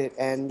enjoyed it.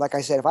 And like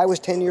I said, if I was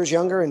 10 years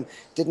younger and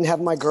didn't have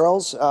my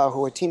girls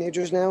who are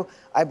teenagers now,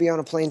 I'd be on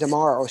a plane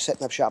tomorrow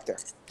setting up shop there.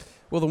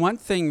 Well, the one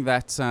thing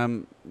that,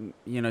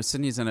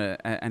 Sydney's in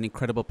an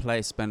incredible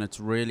place, but it's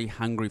really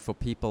hungry for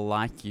people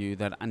like you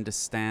that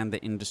understand the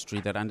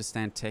industry, that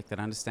understand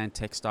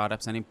tech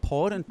startups, and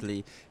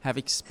importantly, have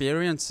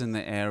experience in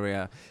the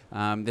area.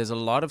 There's a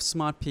lot of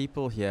smart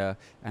people here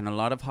and a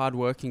lot of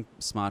hardworking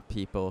smart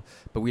people,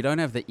 but we don't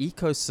have the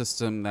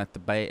ecosystem that the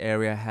Bay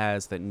Area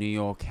has, that New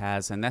York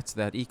has, and that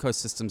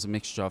ecosystem's a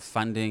mixture of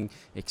funding,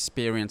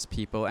 experienced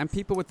people, and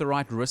people with the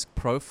right risk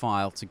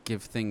profile to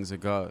give things a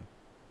go.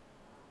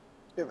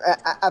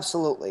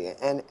 Absolutely,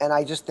 and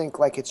I just think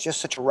it's just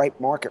such a ripe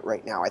market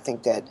right now. I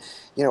think that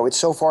it's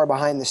so far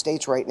behind the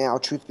States right now,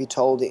 truth be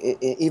told,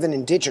 even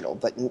in digital,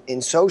 but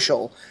in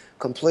social,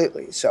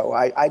 completely. So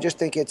I just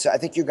think I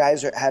think you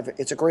guys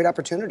it's a great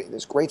opportunity.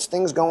 There's great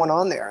things going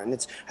on there,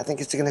 and I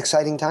think it's an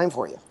exciting time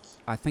for you.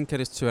 I think it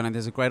is too, and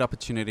there's a great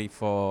opportunity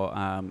for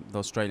the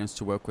Australians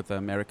to work with the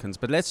Americans.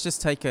 But let's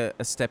just take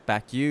a step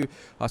back. You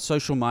are a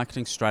social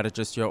marketing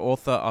strategist. You're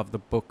author of the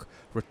book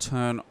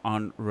Return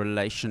on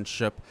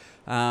Relationship.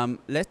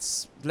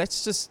 Let's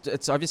just,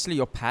 it's obviously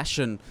your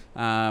passion,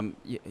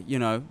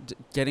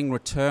 getting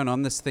return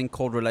on this thing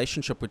called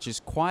relationship, which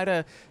is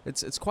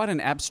it's quite an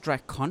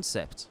abstract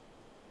concept.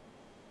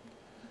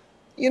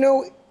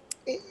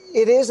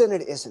 It is and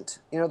it isn't.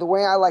 The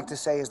way I like to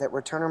say is that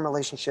return on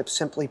relationship,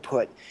 simply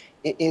put,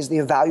 is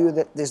the value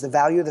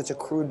that's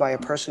accrued by a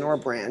person or a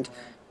brand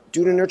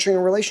due to nurturing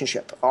a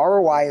relationship.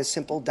 ROI is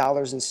simple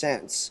dollars and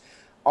cents.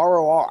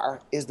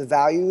 ROR is the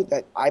value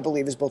that I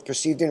believe is both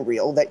perceived and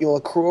real that you'll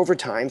accrue over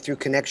time through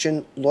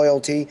connection,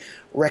 loyalty,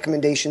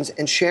 recommendations,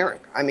 and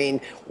sharing. I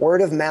mean,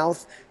 word of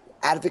mouth,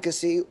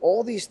 advocacy,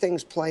 all these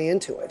things play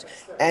into it.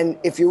 And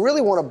if you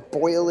really want to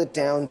boil it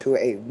down to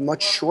a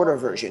much shorter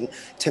version,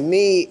 to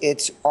me,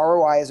 it's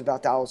ROI is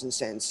about dollars and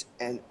cents,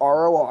 and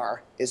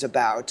ROR is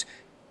about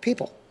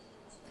people.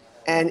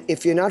 And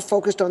if you're not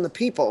focused on the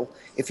people,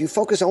 if you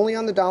focus only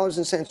on the dollars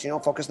and cents, you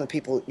don't focus on the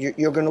people,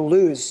 you're going to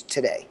lose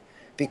today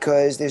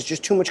because there's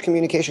just too much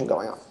communication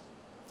going on.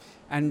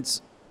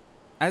 And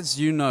as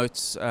you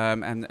note,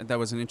 and that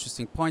was an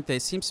interesting point, there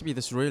seems to be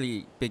this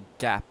really big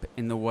gap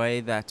in the way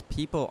that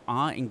people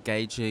are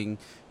engaging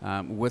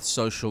with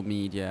social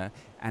media,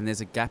 and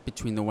there's a gap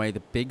between the way the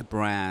big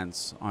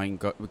brands are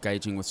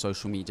engaging with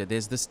social media.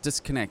 There's this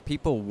disconnect.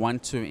 People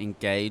want to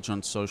engage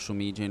on social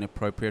media in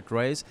appropriate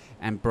ways,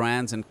 and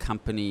brands and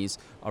companies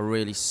are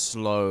really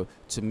slow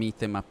to meet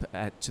them up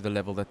to the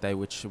level that they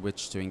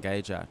wish to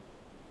engage at.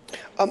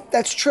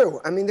 That's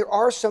true. I mean, there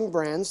are some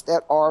brands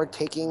that are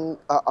taking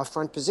a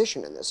front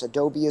position in this.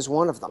 Adobe is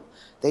one of them.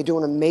 They do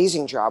an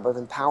amazing job of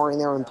empowering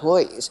their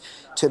employees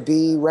to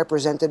be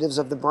representatives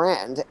of the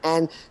brand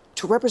and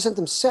to represent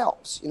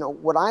themselves. You know,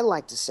 what I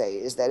like to say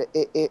is that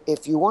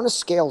if you want to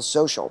scale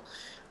social,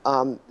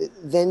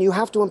 then you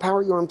have to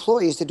empower your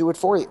employees to do it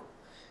for you.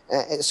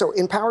 So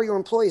empower your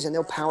employees and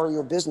they'll power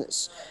your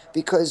business,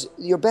 because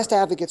your best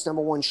advocates,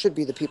 number one, should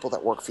be the people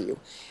that work for you.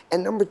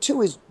 And number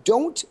two is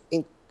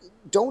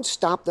don't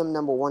stop them,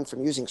 number one,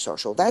 from using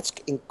social. That's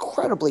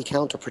incredibly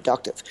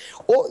counterproductive.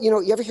 Or, you know,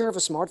 you ever hear of a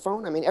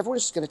smartphone? I mean,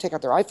 everyone's just going to take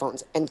out their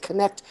iPhones and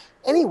connect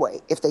anyway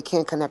if they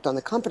can't connect on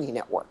the company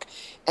network.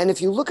 And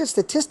if you look at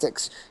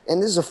statistics, and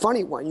this is a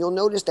funny one, you'll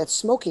notice that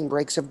smoking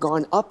breaks have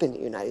gone up in the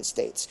United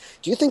States.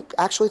 Do you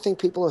actually think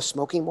people are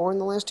smoking more in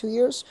the last 2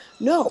 years?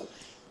 No.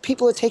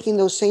 People are taking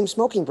those same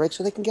smoking breaks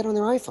so they can get on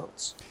their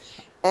iPhones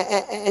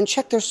and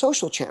check their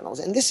social channels.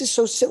 And this is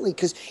so silly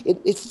because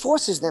it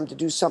forces them to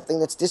do something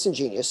that's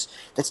disingenuous,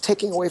 that's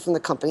taking away from the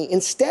company,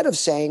 instead of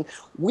saying,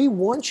 we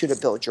want you to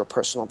build your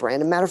personal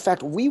brand. As a matter of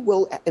fact, we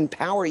will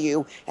empower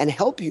you and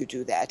help you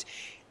do that.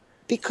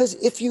 Because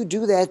if you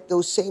do that,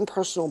 those same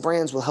personal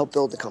brands will help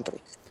build the company.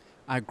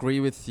 I agree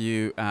with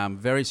you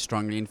very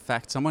strongly. In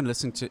fact, someone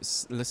listening to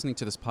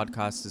this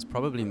podcast is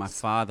probably my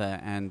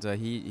father, and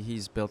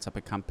he's built up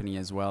a company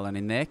as well. And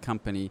in their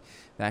company,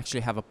 they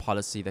actually have a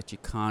policy that you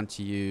can't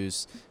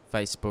use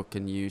Facebook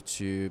and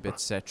YouTube,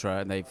 etc.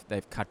 And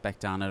they've cut back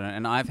down on it.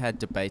 And I've had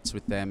debates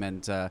with them,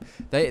 and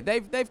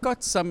they've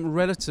got some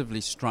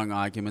relatively strong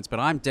arguments. But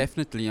I'm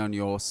definitely on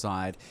your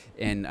side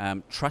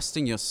in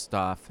trusting your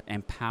staff,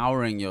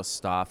 empowering your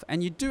staff,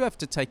 and you do have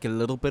to take a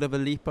little bit of a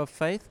leap of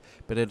faith,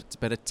 but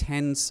it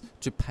tends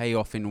to pay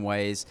off in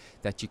ways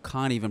that you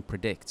can't even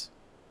predict.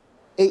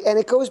 And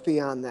it goes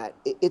beyond that.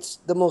 It's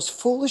the most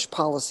foolish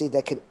policy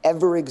that could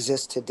ever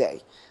exist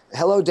today.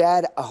 Hello,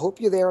 Dad. I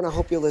hope you're there and I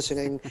hope you're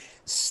listening.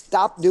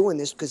 Stop doing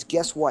this, because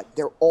guess what?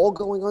 They're all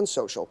going on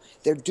social.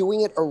 They're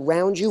doing it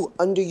around you,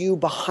 under you,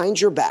 behind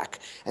your back.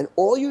 And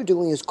all you're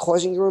doing is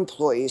causing your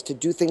employees to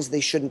do things they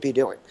shouldn't be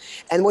doing.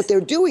 And what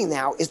they're doing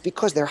now is,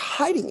 because they're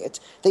hiding it,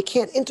 they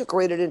can't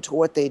integrate it into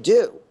what they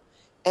do.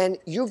 And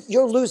you're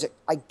losing.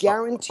 I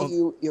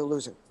guarantee you're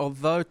losing.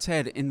 Although,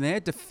 Ted, in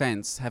their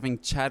defense, having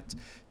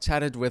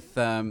chatted with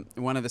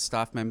one of the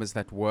staff members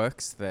that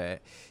works there,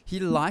 he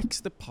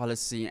likes the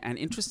policy. And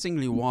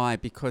interestingly, why?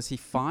 Because he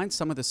finds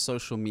some of the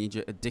social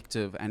media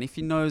addictive. And if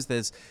he knows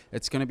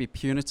it's going to be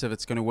punitive,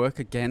 it's going to work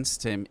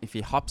against him, if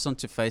he hops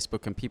onto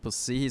Facebook and people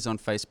see he's on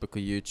Facebook or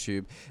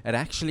YouTube, it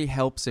actually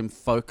helps him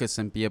focus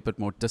and be a bit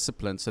more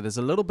disciplined. So there's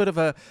a little bit of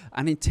a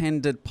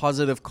unintended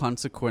positive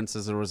consequence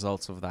as a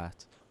result of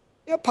that.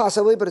 Yeah,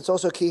 possibly, but it's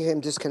also keeping him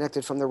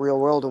disconnected from the real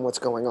world and what's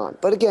going on.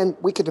 But again,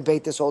 we could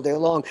debate this all day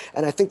long,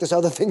 and I think there's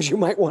other things you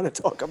might want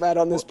to talk about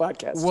on this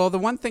podcast. Well, the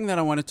one thing that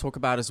I want to talk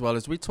about as well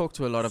is we talk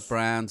to a lot of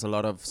brands, a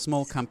lot of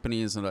small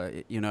companies, a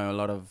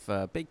lot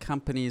of big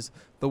companies.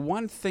 The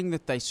one thing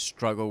that they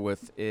struggle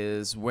with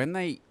is when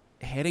they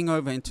heading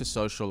over into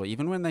social, or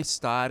even when they're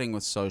starting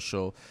with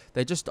social,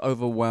 they're just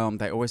overwhelmed.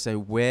 They always say,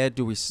 where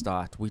do we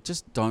start? We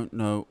just don't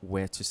know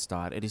where to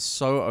start. It is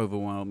so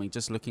overwhelming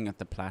just looking at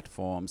the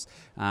platforms.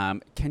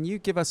 Can you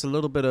give us a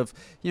little bit of,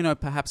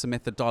 perhaps a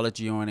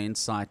methodology or an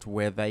insight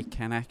where they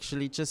can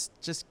actually just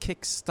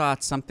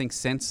kickstart something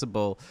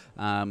sensible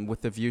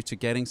with a view to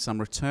getting some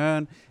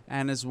return,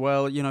 and as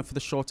well, for the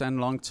short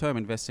and long term,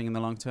 investing in the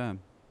long term?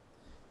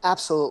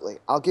 Absolutely.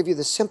 I'll give you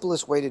the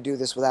simplest way to do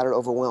this without it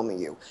overwhelming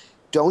you.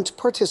 Don't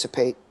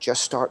participate,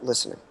 just start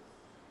listening.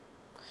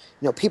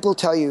 People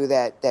tell you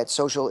that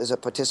social is a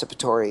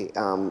participatory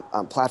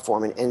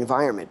platform and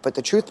environment, but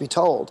the truth be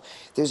told,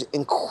 there's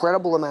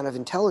incredible amount of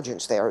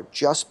intelligence there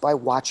just by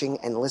watching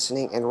and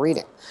listening and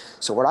reading.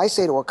 So what I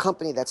say to a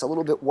company that's a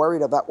little bit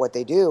worried about what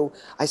they do,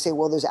 I say,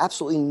 well, there's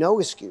absolutely no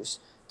excuse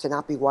to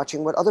not be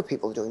watching what other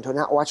people are doing, to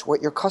not watch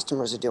what your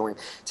customers are doing,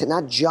 to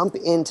not jump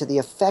into the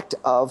effect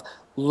of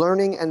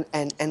learning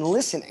and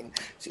listening.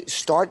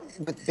 Start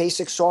with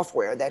basic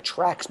software that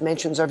tracks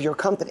mentions of your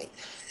company.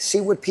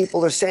 See what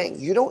people are saying.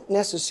 You don't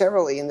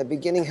necessarily in the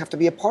beginning have to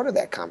be a part of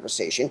that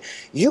conversation.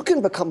 You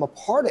can become a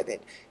part of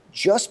it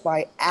just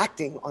by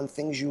acting on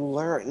things you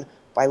learn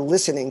by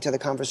listening to the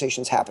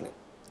conversations happening.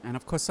 And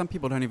of course, some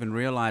people don't even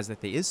realize that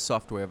there is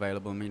software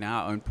available. I mean,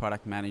 our own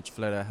product, Manage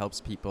Flitter,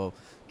 helps people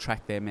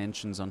track their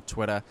mentions on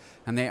Twitter,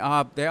 and there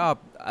are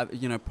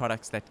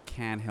products that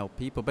can help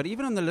people. But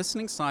even on the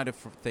listening side of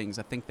things,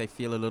 I think they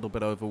feel a little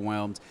bit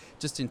overwhelmed,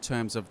 just in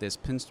terms of there's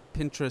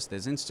Pinterest,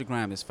 there's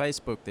Instagram, there's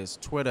Facebook, there's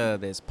Twitter,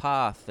 there's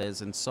Path,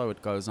 and so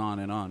it goes on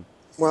and on.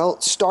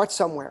 Well, start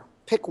somewhere.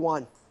 Pick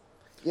one.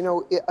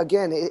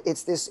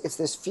 It's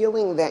this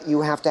feeling that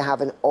you have to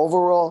have an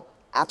overall,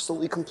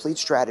 absolutely complete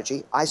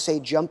strategy. I say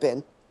jump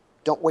in.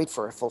 Don't wait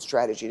for a full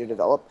strategy to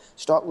develop.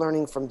 Start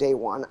learning from day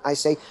one. I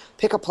say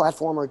pick a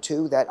platform or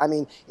two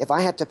if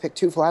I had to pick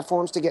 2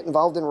 platforms to get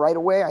involved in right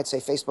away, I'd say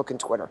Facebook and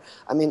Twitter.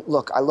 I mean,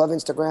 look, I love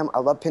Instagram. I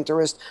love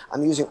Pinterest.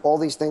 I'm using all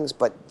these things,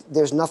 but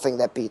there's nothing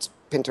that beats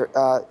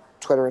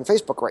Twitter and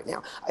Facebook right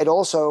now.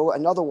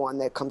 Another one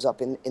that comes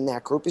up in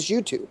that group is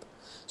YouTube.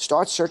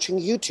 Start searching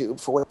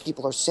YouTube for what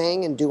people are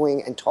saying and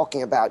doing and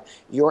talking about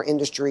your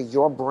industry,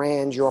 your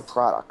brand, your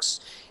products.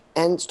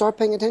 And start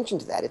paying attention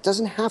to that. It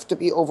doesn't have to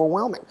be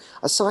overwhelming.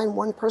 Assign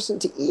one person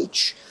to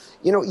each.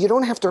 You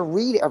don't have to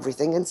read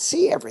everything and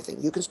see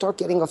everything. You can start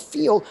getting a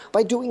feel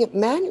by doing it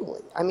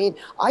manually. I mean,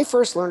 I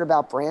first learned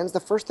about brands. The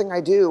first thing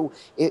I do,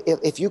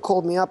 if you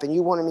called me up and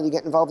you wanted me to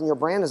get involved in your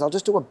brand, is I'll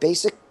just do a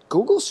basic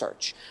Google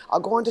search. I'll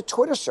go onto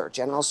Twitter search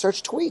and I'll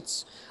search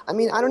tweets. I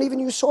mean, I don't even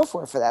use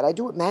software for that. I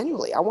do it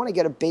manually. I want to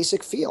get a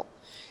basic feel.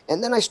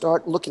 And then I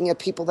start looking at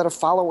people that are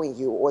following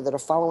you or that are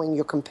following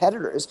your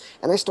competitors,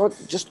 and I start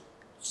just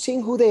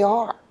seeing who they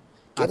are,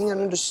 getting an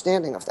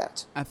understanding of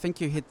that. I think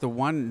you hit the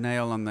one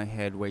nail on the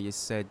head where you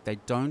said they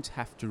don't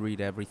have to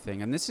read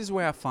everything. And this is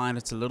where I find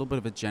it's a little bit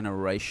of a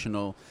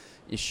generational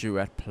issue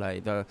at play.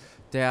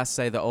 Dare I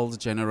say the older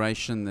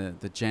generation,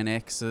 the Gen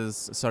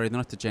Xers, sorry,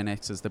 not the Gen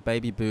Xers, the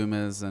baby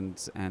boomers and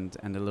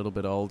a little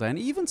bit older, and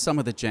even some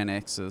of the Gen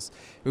Xers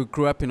who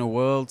grew up in a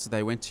world,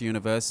 they went to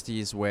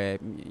universities where,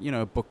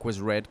 a book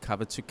was read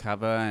cover to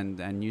cover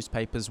and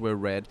newspapers were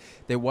read.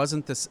 There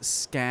wasn't this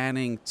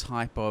scanning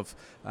type of,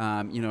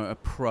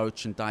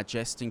 approach and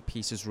digesting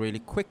pieces really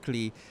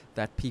quickly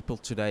that people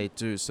today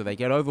do. So they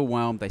get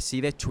overwhelmed, they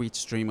see their tweet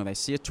stream or they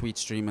see a tweet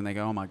stream and they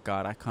go, oh my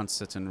God, I can't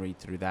sit and read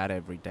through that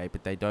every day.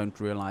 But they don't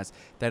realize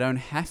they don't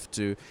have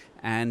to.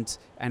 And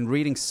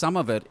reading some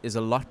of it is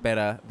a lot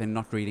better than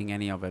not reading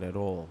any of it at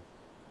all.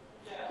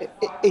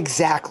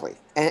 Exactly.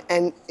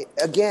 And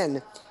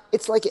again,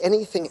 it's like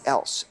anything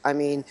else. I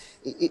mean,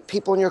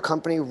 people in your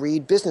company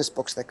read business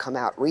books that come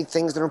out, read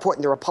things that are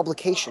important. There are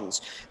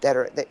publications that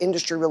are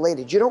industry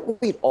related. You don't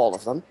read all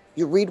of them.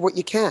 You read what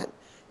you can.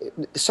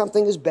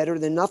 Something is better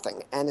than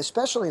nothing. And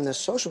especially in the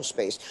social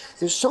space,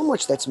 there's so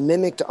much that's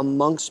mimicked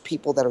amongst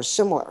people that are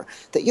similar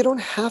that you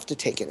don't have to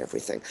take in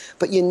everything.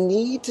 But you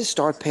need to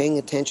start paying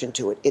attention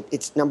to it.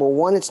 It's number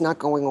one, it's not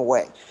going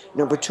away.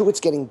 Number two, it's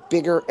getting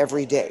bigger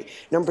every day.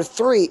 Number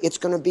three, it's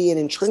going to be an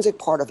intrinsic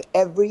part of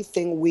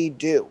everything we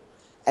do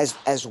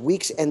as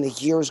weeks and the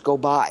years go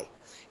by.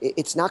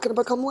 It's not going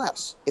to become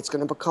less. It's going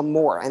to become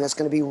more. And it's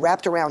going to be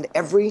wrapped around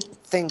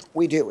everything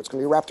we do. It's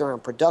going to be wrapped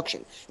around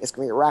production. It's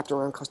going to be wrapped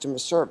around customer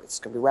service. It's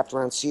going to be wrapped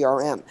around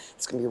CRM.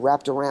 It's going to be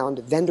wrapped around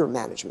vendor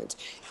management.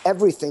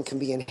 Everything can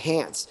be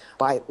enhanced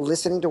by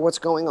listening to what's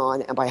going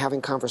on and by having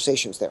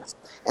conversations there.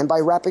 And by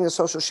wrapping a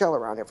social shell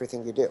around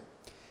everything you do.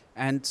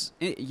 And,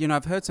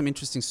 I've heard some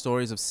interesting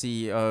stories of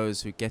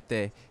CEOs who get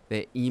their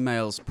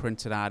emails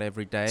printed out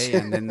every day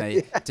and then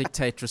they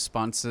dictate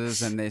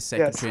responses and their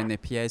secretary and their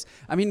PAs.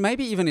 I mean,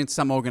 maybe even in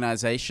some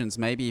organizations,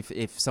 maybe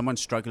if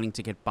someone's struggling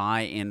to get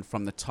buy-in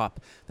from the top,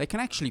 they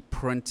can actually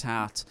print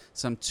out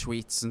some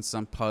tweets and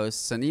some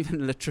posts and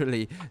even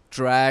literally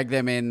drag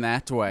them in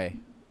that way.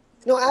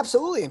 No,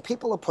 absolutely. And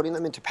people are putting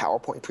them into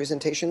PowerPoint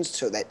presentations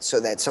so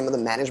that some of the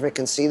management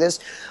can see this.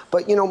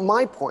 But,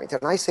 my point,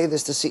 and I say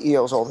this to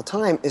CEOs all the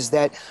time, is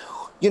that,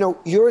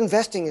 you're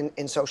investing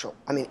in social.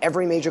 I mean,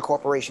 every major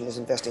corporation is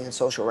investing in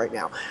social right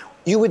now.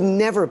 You would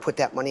never put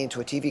that money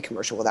into a TV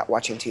commercial without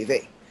watching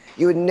TV.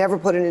 You would never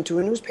put it into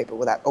a newspaper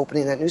without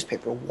opening that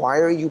newspaper. Why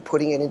are you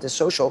putting it into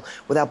social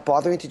without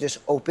bothering to just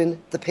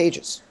open the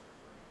pages?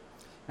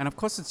 And of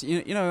course, it's,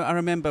 I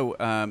remember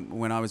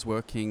when I was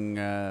working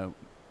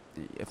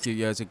a few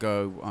years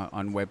ago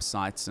on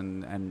websites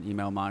and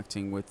email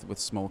marketing with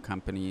small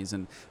companies,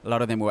 and a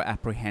lot of them were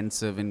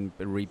apprehensive in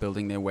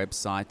rebuilding their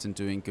website and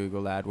doing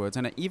Google AdWords.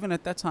 And even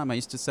at that time, I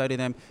used to say to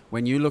them,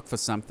 when you look for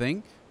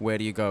something, where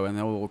do you go? And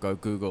they'll all go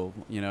Google,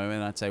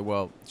 and I'd say,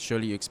 well,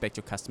 surely you expect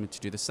your customer to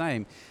do the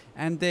same.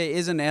 And there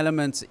is an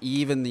element,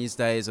 even these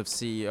days, of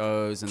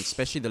CEOs, and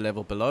especially the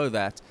level below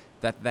that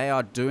they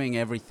are doing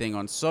everything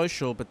on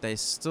social, but they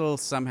still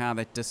somehow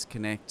that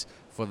disconnect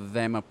for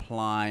them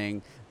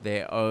applying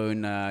their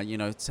own,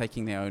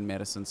 taking their own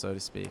medicine, so to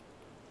speak.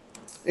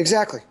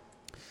 Exactly.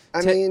 Go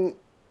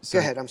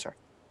ahead, I'm sorry.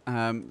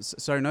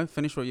 Sorry, no,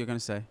 finish what you're going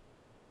to say.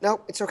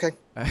 No, it's okay.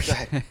 Go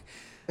ahead.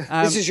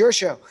 This is your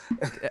show.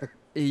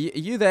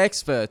 You're the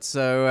expert,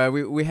 so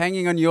we're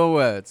hanging on your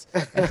words.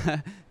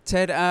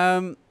 Ted,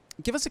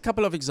 give us a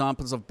couple of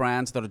examples of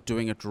brands that are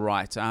doing it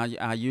right.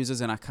 Our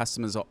users and our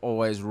customers are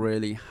always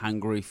really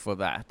hungry for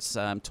that.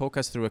 Talk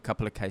us through a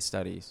couple of case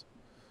studies.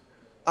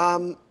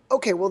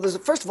 Okay, well,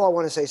 first of all, I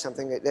want to say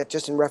something that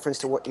just in reference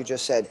to what you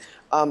just said.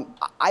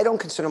 I don't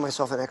consider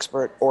myself an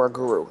expert or a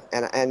guru,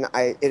 and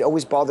it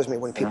always bothers me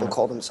when people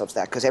call themselves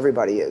that, because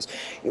everybody is.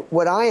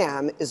 What I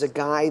am is a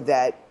guy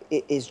that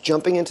is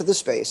jumping into the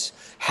space,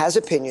 has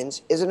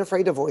opinions, isn't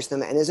afraid to voice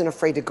them, and isn't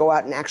afraid to go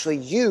out and actually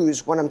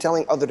use what I'm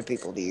telling other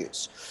people to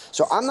use.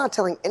 So I'm not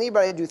telling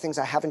anybody to do things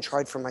I haven't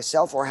tried for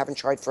myself or haven't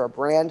tried for a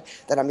brand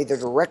that I'm either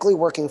directly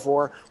working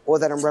for or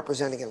that I'm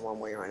representing in one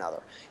way or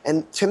another.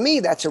 And to me,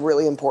 that's a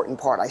really important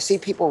part. I see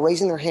people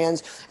raising their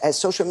hands as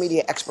social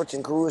media experts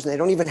and gurus, and they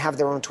don't even have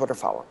their own Twitter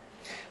following.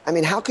 I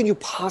mean, how can you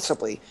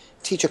possibly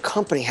teach a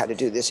company how to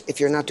do this if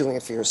you're not doing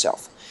it for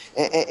yourself?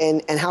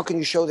 And how can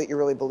you show that you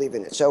really believe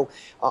in it? So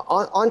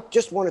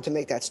just wanted to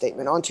make that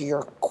statement. On to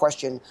your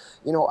question,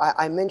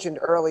 I mentioned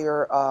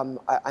earlier,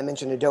 I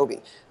mentioned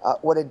Adobe.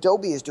 What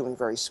Adobe is doing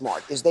very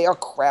smart is they are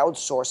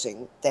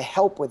crowdsourcing the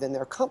help within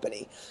their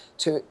company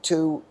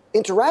to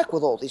interact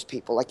with all these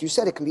people. Like you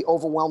said, it can be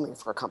overwhelming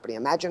for a company.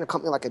 Imagine a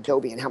company like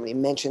Adobe and how many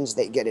mentions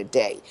they get a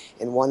day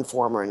in one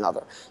form or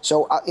another.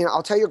 So,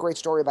 I'll tell you a great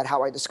story about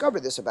how I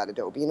discovered this about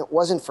Adobe, and it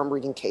wasn't from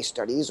reading case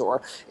studies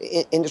or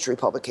industry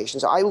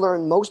publications. I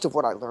learned most of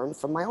what I learned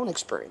from my own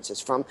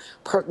experiences,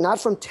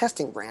 not from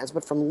testing brands,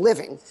 but from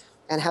living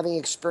and having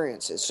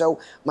experiences. So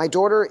my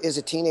daughter is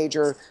a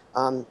teenager.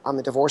 I'm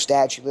a divorced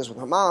dad. She lives with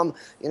her mom.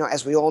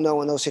 As we all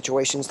know, in those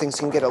situations, things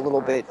can get a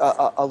little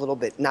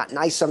bit not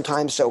nice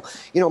sometimes. So,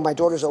 my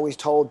daughter's always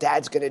told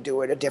Dad's going to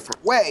do it a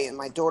different way. And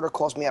my daughter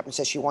calls me up and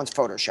says she wants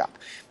Photoshop.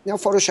 Now,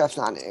 Photoshop's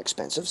not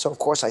inexpensive. So, of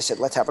course, I said,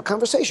 let's have a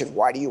conversation.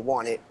 Why do you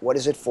want it? What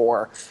is it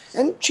for?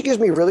 And she gives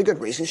me really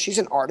good reasons. She's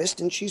an artist,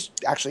 and she's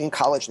actually in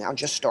college now,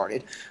 just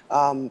started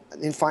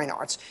in fine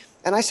arts.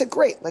 And I said,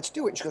 great, let's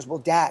do it. And she goes, well,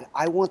 Dad,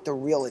 I want the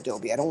real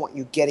Adobe. I don't want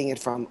you getting it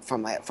from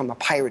a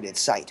pirated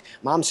site.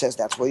 Mom says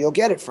that's where you'll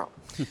get it from.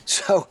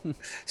 So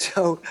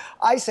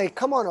I say,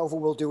 come on over,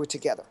 we'll do it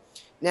together.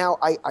 Now,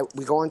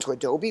 we go onto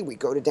Adobe, we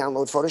go to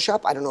download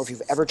Photoshop. I don't know if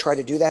you've ever tried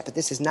to do that, but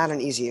this is not an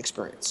easy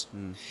experience.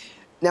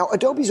 Now,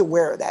 Adobe's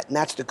aware of that, and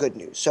that's the good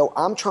news. So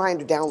I'm trying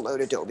to download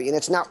Adobe, and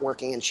it's not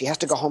working, and she has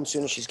to go home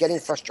soon, and she's getting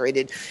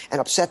frustrated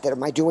and upset that,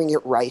 am I doing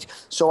it right?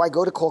 So I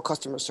go to call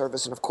customer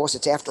service, and of course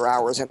it's after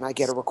hours, and I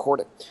get a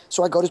recording.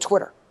 So I go to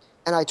Twitter,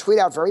 and I tweet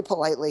out very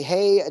politely,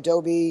 hey,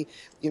 Adobe,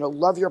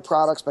 love your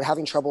products, but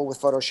having trouble with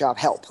Photoshop,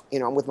 help.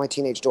 I'm with my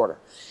teenage daughter.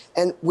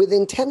 And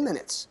within 10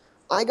 minutes,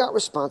 I got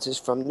responses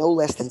from no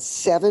less than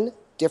 7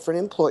 different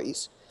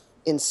employees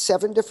in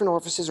 7 different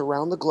offices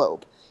around the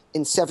globe,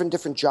 in 7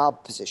 different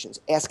job positions,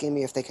 asking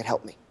me if they could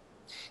help me.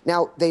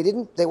 Now, they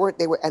were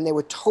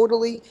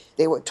totally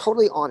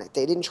on it.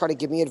 They didn't try to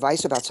give me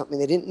advice about something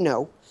they didn't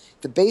know.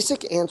 The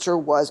basic answer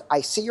was,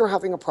 I see you're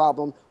having a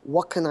problem.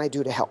 What can I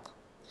do to help?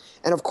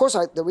 And of course,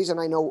 the reason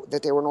I know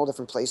that they were in all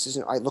different places,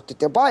 I looked at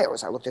their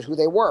bios. I looked at who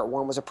they were.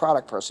 One was a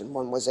product person.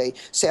 One was a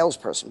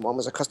salesperson. One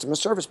was a customer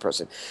service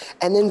person.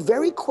 And then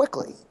very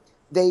quickly,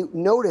 they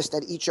noticed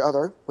that each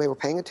other, they were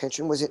paying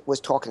attention, was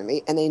talking to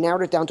me, and they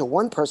narrowed it down to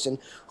one person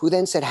who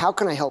then said, how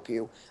can I help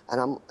you?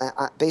 And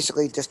I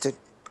basically, just to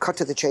cut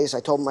to the chase,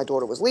 I told them my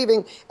daughter was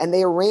leaving, and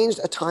they arranged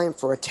a time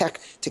for a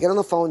tech to get on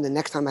the phone the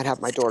next time I'd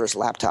have my daughter's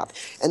laptop.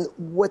 And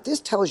what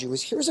this tells you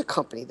is, here's a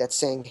company that's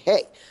saying,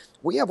 hey,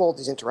 we have all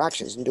these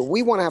interactions, and do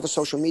we want to have a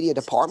social media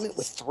department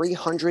with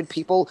 300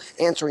 people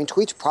answering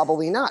tweets?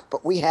 Probably not,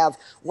 but we have,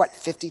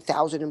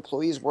 50,000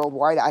 employees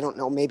worldwide? I don't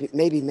know, maybe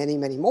many,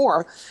 many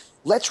more.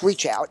 Let's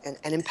reach out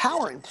and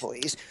empower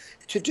employees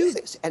to do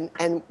this.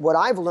 And what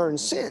I've learned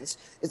since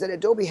is that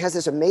Adobe has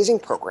this amazing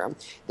program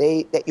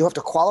that you have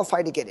to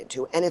qualify to get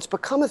into, and it's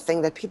become a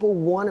thing that people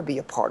want to be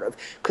a part of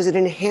because it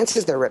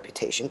enhances their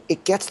reputation,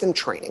 it gets them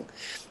training,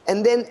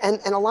 and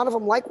a lot of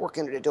them like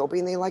working at Adobe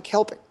and they like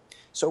helping.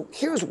 So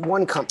here's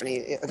one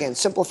company, again,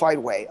 simplified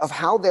way of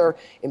how they're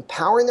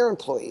empowering their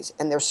employees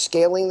and they're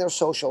scaling their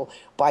social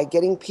by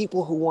getting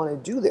people who want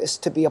to do this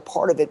to be a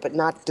part of it, but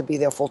not to be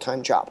their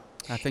full-time job.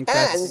 I think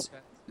that's...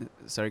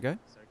 Sorry, go.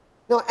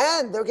 No,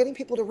 and they're getting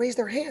people to raise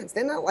their hands.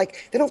 They're not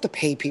like, they don't have to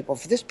pay people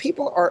for this.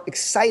 People are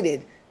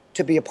excited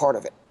to be a part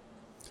of it.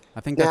 I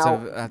think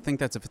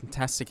that's a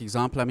fantastic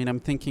example. I mean, I'm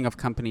thinking of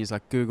companies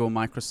like Google,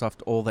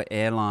 Microsoft, all the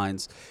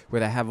airlines, where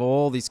they have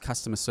all these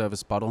customer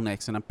service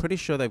bottlenecks, and I'm pretty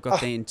sure they've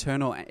got their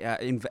internal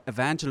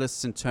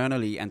evangelists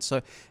internally,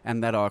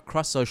 and that are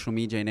across social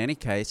media in any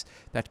case,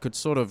 that could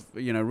sort of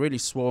really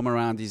swarm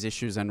around these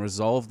issues and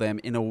resolve them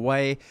in a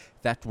way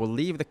that will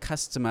leave the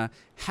customer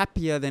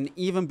happier than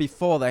even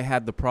before they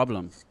had the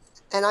problem.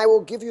 And I will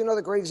give you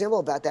another great example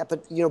about that.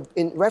 But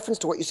in reference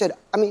to what you said,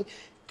 I mean,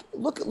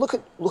 Look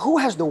at who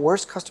has the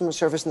worst customer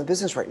service in the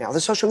business right now.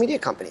 The social media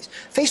companies.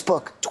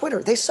 Facebook,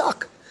 Twitter, they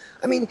suck.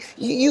 I mean,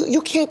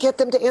 you can't get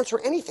them to answer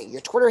anything.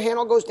 Your Twitter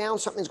handle goes down,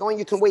 something's going,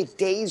 you can wait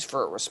days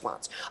for a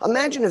response.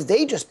 Imagine if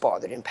they just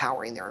bothered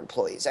empowering their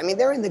employees. I mean,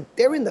 they're in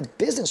the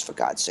business, for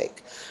God's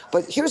sake.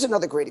 But here's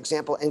another great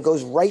example, and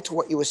goes right to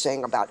what you were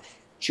saying about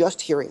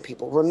just hearing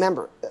people.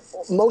 Remember,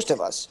 most of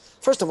us,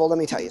 first of all, let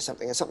me tell you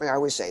something. It's something I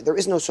always say. There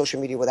is no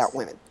social media without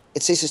women.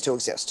 It ceases to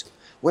exist.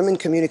 Women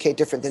communicate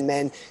different than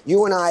men.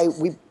 You and I,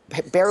 we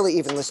barely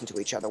even listen to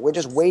each other. We're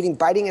just waiting,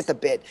 biting at the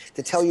bit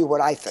to tell you what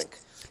I think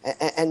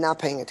and not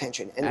paying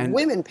attention. And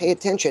women pay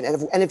attention.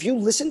 And if you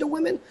listen to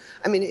women,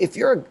 I mean, if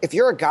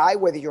you're a guy,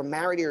 whether you're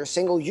married or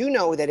single, you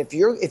know that if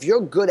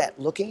you're good at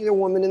looking at a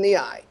woman in the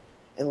eye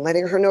and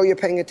letting her know you're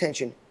paying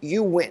attention,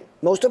 you win.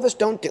 Most of us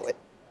don't do it.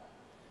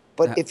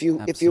 But if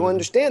you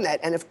understand that,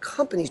 and if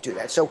companies do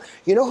that, so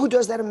you know who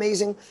does that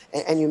amazing?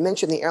 And you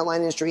mentioned the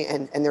airline industry,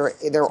 and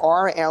there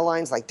are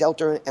airlines like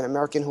Delta and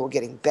American who are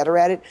getting better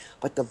at it.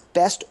 But the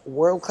best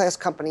world-class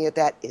company at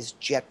that is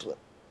JetBlue.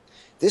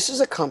 This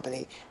is a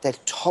company that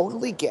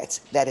totally gets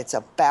that it's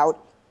about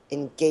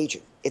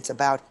engaging. It's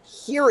about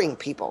hearing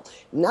people,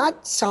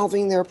 not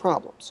solving their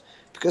problems.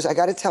 Because I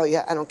got to tell you,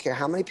 I don't care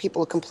how many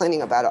people are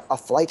complaining about a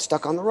flight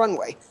stuck on the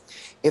runway.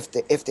 If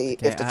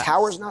the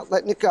tower's not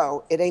letting it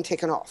go, it ain't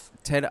taking off.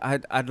 Ted,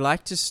 I'd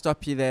like to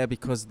stop you there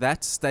because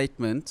that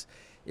statement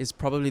is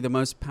probably the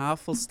most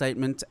powerful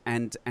statement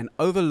and an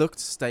overlooked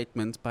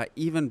statement by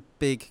even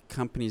big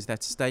companies.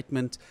 That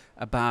statement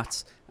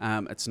about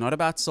it's not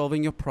about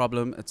solving your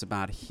problem, it's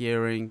about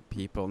hearing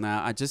people.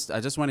 Now, I just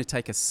want to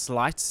take a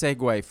slight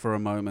segue for a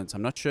moment.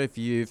 I'm not sure if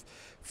you've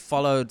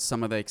followed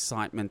some of the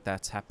excitement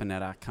that's happened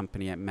at our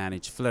company at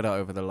ManageFlitter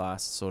over the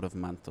last sort of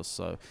month or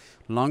so.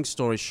 Long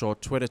story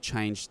short, Twitter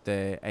changed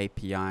their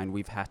API and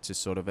we've had to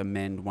sort of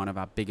amend one of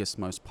our biggest,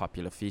 most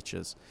popular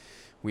features.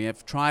 We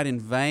have tried in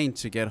vain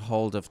to get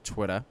hold of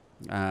Twitter.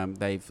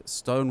 They've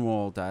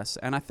stonewalled us,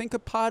 and I think a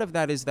part of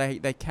that is they're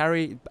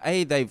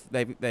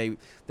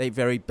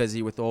very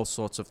busy with all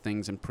sorts of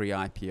things in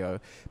pre-IPO,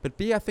 but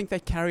B, I think they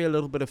carry a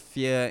little bit of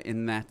fear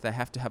in that they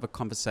have to have a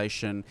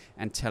conversation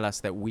and tell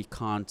us that we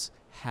can't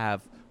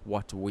have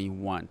what we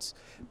want.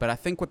 But I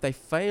think what they're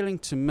failing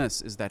to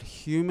miss is that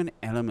human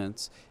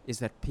element, is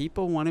that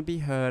people want to be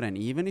heard, and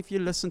even if you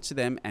listen to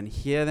them and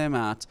hear them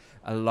out,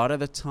 a lot of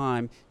the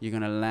time you're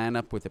going to land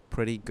up with a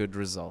pretty good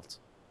result.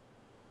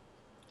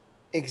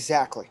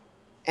 Exactly.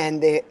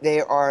 And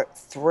they are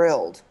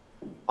thrilled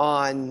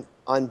on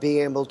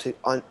being able to,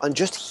 on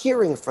just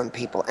hearing from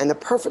people. And the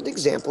perfect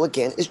example,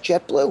 again, is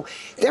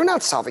JetBlue. They're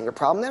not solving your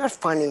problem. They're not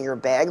finding your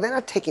bag. They're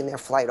not taking their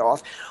flight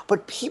off.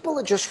 But people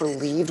are just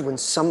relieved when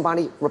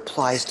somebody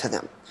replies to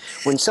them.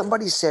 When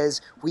somebody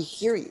says, we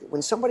hear you.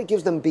 When somebody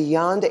gives them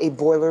beyond a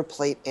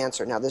boilerplate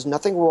answer. Now, there's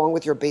nothing wrong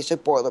with your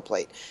basic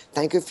boilerplate.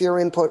 Thank you for your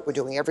input. We're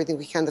doing everything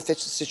we can to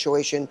fix the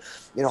situation.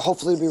 You know,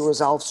 hopefully it'll be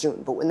resolved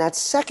soon. But when that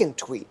second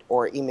tweet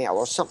or email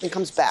or something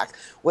comes back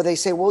where they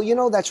say, well, you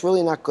know, that's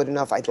really not good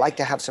enough. I'd like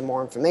to have some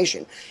more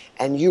information.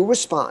 And you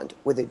respond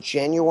with a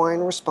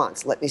genuine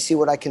response. Let me see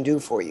what I can do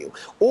for you.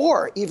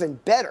 Or even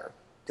better,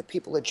 the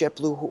people at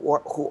JetBlue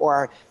who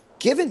are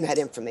given that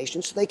information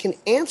so they can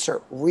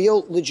answer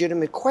real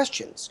legitimate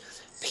questions.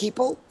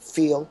 People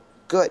feel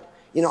good.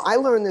 You know, I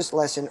learned this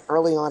lesson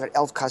early on at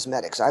Elf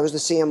Cosmetics. I was the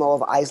CMO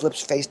of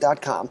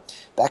EyeSlipsFace.com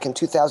back in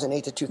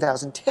 2008 to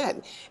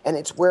 2010. And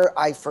it's where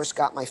I first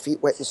got my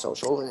feet wet in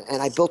social.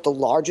 And I built the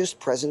largest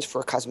presence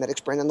for a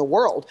cosmetics brand in the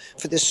world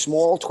for this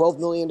small $12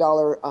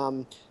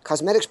 million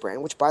cosmetics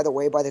brand, which, by the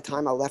way, by the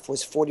time I left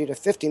was 40 to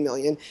 50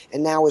 million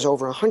and now is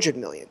over 100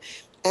 million.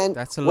 And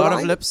that's a lot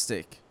of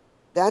lipstick.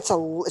 That's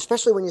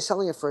especially when you're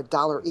selling it for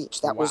 $1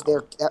 each. That was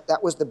that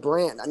was the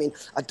brand. I mean,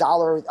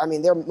 $1. I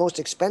mean, their most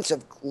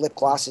expensive lip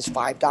gloss is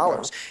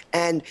 $5.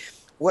 And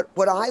what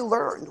I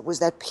learned was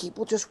that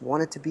people just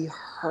wanted to be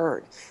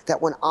heard.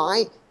 That when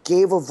I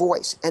gave a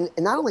voice, and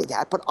not only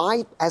that, but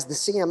I, as the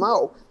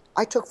CMO,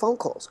 I took phone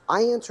calls.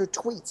 I answered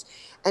tweets.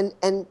 And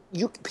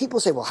people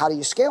say, well, how do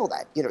you scale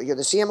that? You know, you're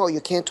the CMO, you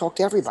can't talk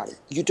to everybody.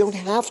 You don't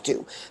have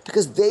to,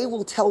 because they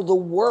will tell the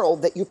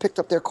world that you picked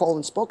up their call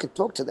and spoke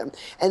to them.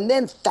 And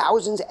then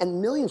thousands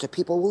and millions of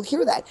people will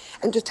hear that.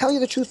 And to tell you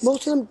the truth,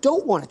 most of them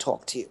don't want to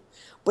talk to you.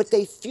 But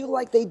they feel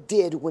like they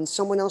did when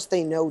someone else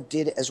they know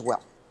did as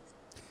well.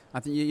 I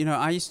think, you know,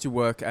 I used to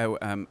work,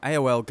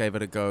 AOL gave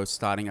it a go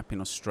starting up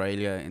in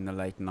Australia in the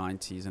late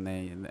 90s,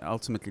 and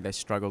ultimately they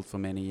struggled for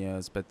many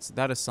years. But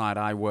that aside,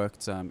 I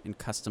worked in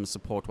customer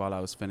support while I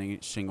was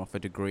finishing off a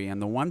degree.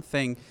 And the one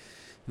thing,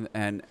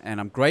 and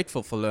I'm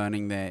grateful for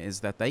learning there, is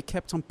that they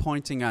kept on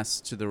pointing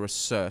us to the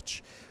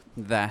research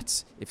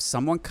that if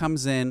someone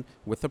comes in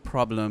with a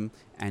problem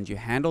and you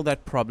handle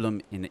that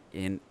problem in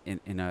an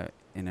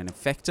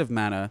effective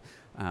manner,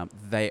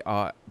 they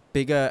are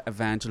bigger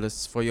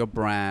evangelists for your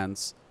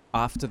brands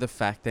after the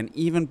fact than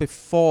even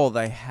before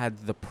they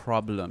had the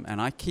problem.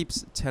 And I keep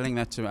telling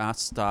that to our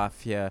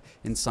staff here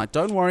inside.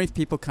 Don't worry if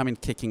people come in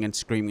kicking and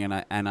screaming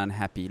and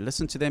unhappy.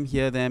 Listen to them,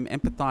 hear them,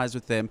 empathize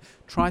with them,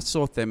 try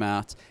sort them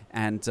out,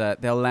 and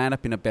they'll land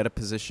up in a better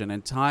position.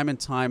 And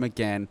time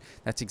again,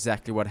 that's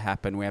exactly what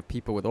happened. We have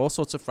people with all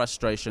sorts of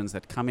frustrations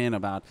that come in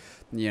about,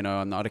 you know,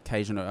 on that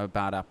occasion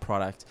about our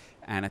product.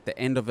 and at the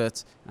end of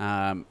it,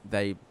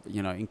 they,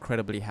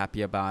 incredibly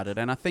happy about it.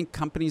 And I think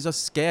companies are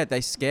scared.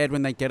 They're scared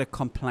when they get a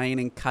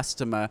complaining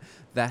customer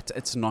that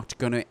it's not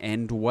going to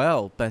end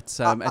well. But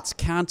it's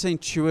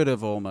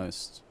counterintuitive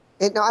almost.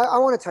 I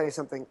want to tell you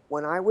something.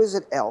 When I was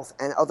at Elf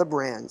and other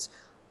brands,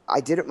 I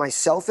did it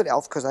myself at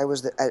Elf because I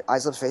was at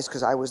Eyes Lips Face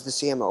because I was the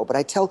CMO. But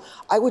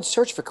I would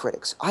search for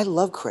critics. I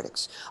love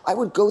critics. I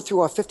would go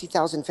through our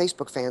 50,000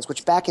 Facebook fans,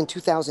 which back in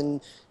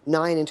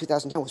 2009 and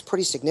 2010 was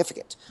pretty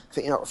significant,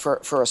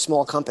 for a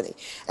small company.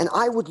 And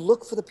I would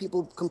look for the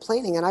people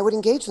complaining and I would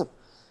engage them.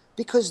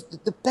 Because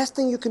the best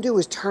thing you can do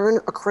is turn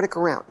a critic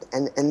around.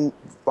 And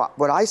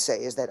what I say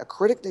is that a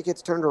critic that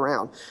gets turned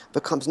around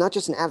becomes not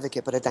just an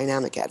advocate, but a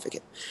dynamic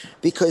advocate.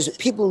 Because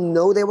people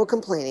know they were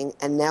complaining,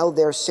 and now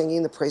they're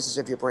singing the praises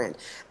of your brand.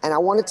 And I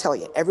want to tell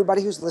you,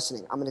 everybody who's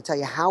listening, I'm going to tell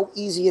you how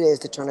easy it is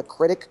to turn a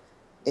critic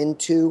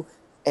into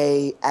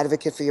an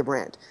advocate for your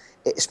brand.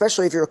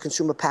 Especially if you're a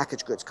consumer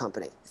packaged goods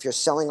company. If you're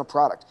selling a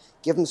product,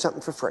 give them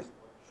something for free.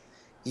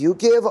 You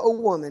give a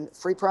woman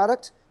free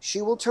product,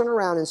 she will turn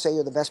around and say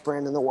you're the best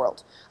brand in the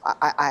world.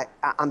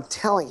 I'm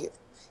telling you,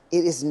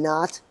 it is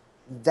not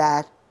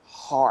that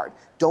hard.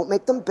 Don't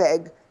make them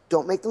beg.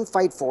 Don't make them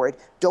fight for it.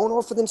 Don't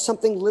offer them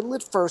something little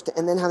at first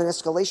and then have an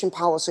escalation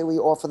policy where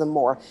you offer them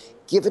more.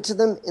 Give it to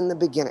them in the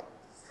beginning.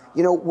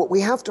 What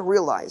we have to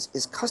realize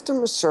is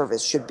customer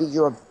service should be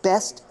your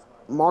best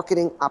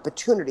marketing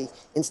opportunity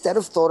instead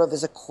of thought of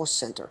as a cost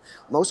center.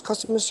 Most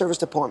customer service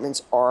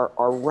departments are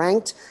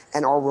ranked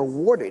and are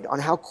rewarded on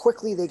how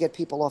quickly they get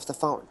people off the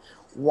phone.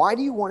 Why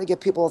do you want to get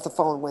people off the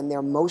phone when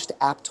they're most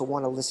apt to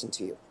want to listen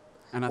to you?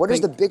 What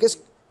is the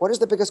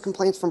biggest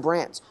complaints from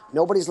brands?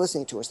 Nobody's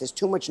listening to us. There's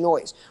too much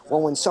noise.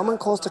 Well, when someone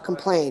calls to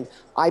complain,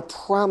 I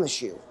promise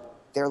you,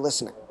 they're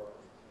listening.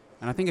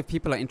 And I think if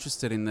people are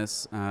interested in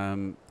this,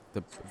 the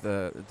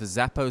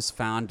Zappos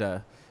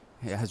founder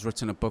has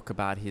written a book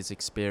about his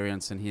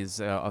experience and his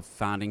of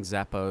founding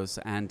Zappos,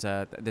 and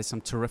there's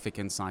some terrific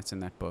insights in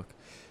that book.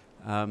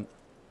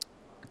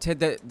 Ted,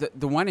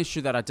 the one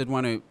issue that I did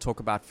want to talk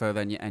about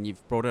further, and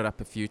you've brought it up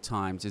a few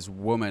times, is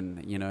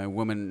women.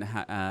 Women,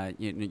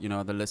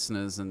 the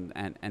listeners,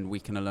 and we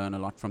can learn a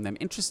lot from them.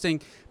 Interesting,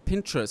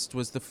 Pinterest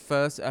was the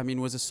first,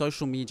 was a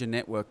social media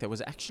network that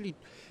was actually,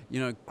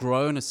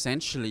 grown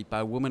essentially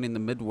by women in the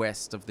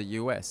Midwest of the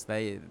U.S.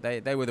 They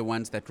were the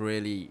ones that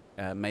really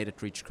made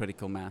it reach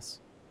critical mass.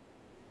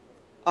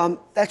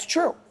 That's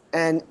true.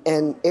 And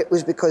it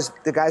was because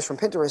the guys from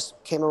Pinterest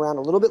came around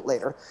a little bit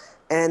later,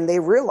 and they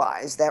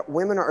realized that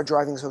women are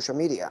driving social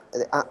media.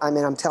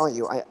 I'm telling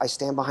you, I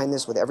stand behind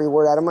this with every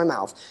word out of my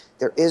mouth.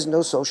 There is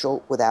no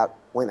social without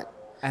women.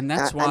 And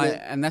that's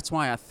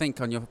why I think,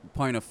 on your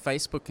point of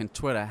Facebook and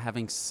Twitter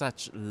having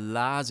such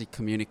lousy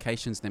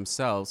communications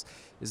themselves,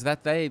 is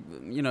that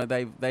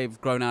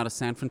they've grown out of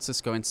San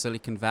Francisco and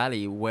Silicon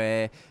Valley,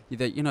 where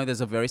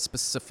there's a very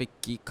specific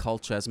geek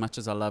culture. As much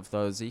as I love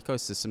those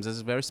ecosystems,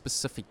 there's a very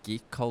specific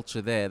geek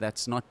culture there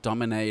that's not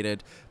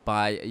dominated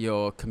by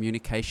your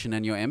communication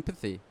and your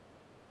empathy.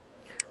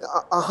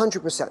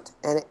 100%.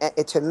 And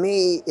to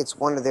me, it's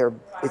their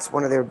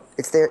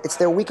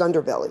weak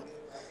underbelly.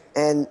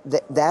 And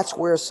that's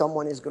where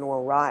someone is going to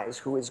arise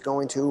who is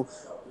going to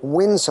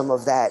win some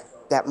of that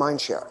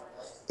mind share,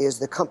 is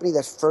the company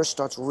that first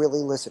starts really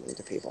listening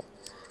to people.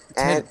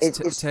 And it's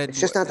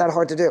just not that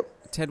hard to do.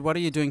 Ted, what are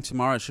you doing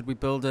tomorrow? Should we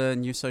build a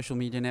new social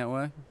media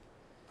network?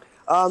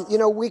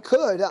 We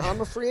could.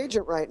 I'm a free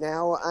agent right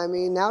now.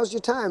 Now's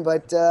your time.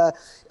 But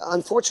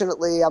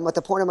unfortunately, I'm at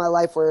the point in my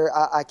life where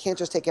I can't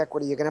just take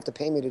equity. You're going to have to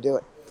pay me to do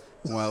it.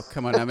 Well,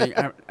 come on.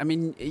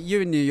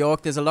 You're in New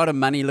York. There's a lot of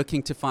money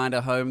looking to find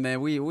a home there.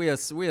 We're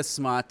a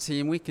smart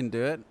team. We can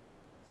do it.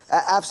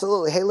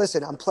 Absolutely. Hey,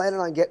 listen, I'm planning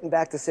on getting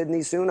back to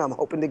Sydney soon. I'm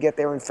hoping to get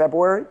there in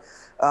February.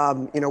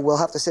 We'll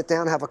have to sit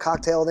down and have a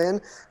cocktail then,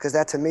 because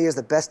that to me is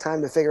the best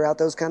time to figure out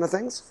those kind of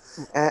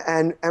things.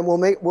 And we'll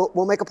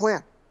make a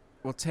plan.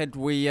 Well, Ted,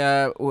 we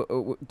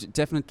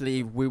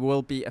definitely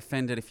will be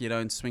offended if you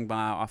don't swing by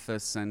our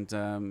office and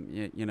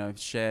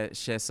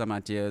share some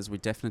ideas. We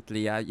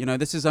definitely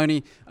this is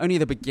only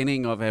the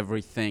beginning of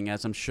everything,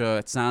 as I'm sure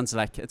it sounds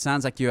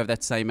like you have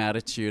that same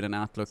attitude and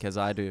outlook as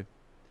I do.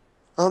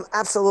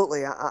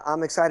 Absolutely.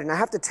 I'm excited. And I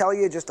have to tell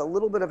you just a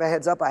little bit of a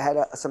heads up. I had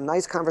some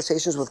nice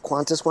conversations with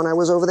Qantas when I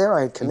was over there.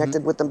 I had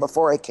connected with them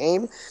before I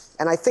came.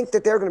 And I think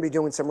that they're going to be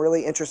doing some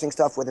really interesting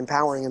stuff with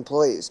empowering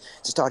employees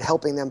to start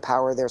helping them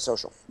power their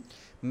social.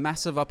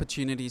 Massive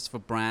opportunities for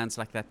brands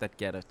like that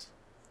get it.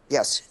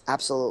 Yes,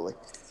 absolutely.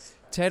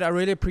 Ted, I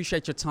really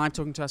appreciate your time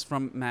talking to us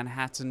from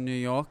Manhattan, New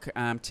York.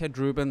 Ted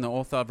Rubin, the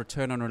author of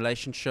Return on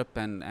Relationship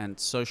and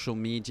social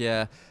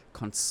media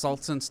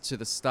consultant to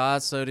the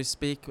stars, so to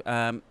speak.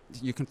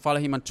 You can follow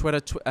him on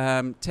Twitter.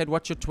 Ted,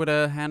 what's your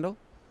Twitter handle?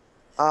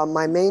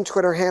 My main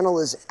Twitter handle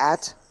is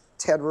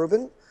 @Ted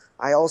Rubin.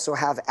 I also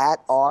have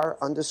 @R_ONR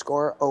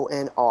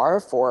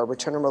for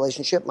return on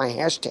relationship. My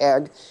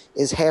hashtag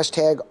is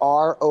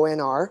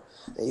 #RONR.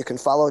 You can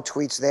follow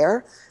tweets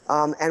there.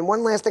 And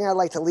one last thing I'd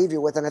like to leave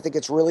you with, and I think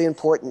it's really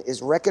important,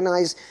 is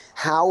recognize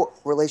how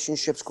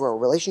relationships grow.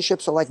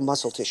 Relationships are like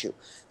muscle tissue.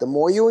 The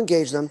more you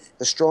engage them,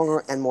 the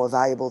stronger and more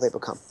valuable they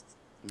become.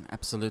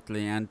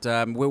 Absolutely, and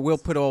we'll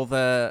put all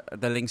the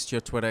links to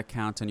your Twitter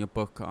account and your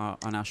book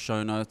on our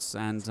show notes.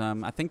 And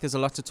I think there's a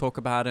lot to talk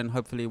about, and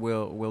hopefully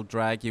we'll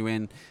drag you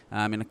in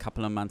a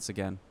couple of months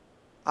again.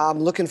 I'm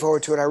looking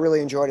forward to it. I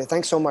really enjoyed it.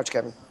 Thanks so much,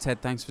 Kevin.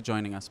 Ted, thanks for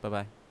joining us.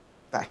 Bye-bye.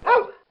 Bye.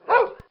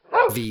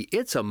 The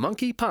It's a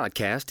Monkey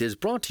podcast is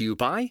brought to you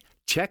by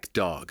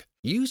CheckDog.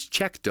 Use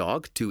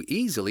CheckDog to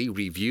easily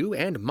review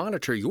and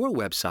monitor your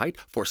website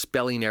for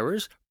spelling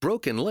errors,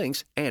 broken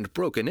links, and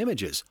broken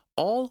images,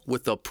 all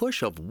with the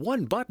push of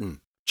one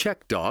button.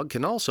 CheckDog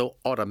can also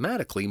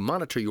automatically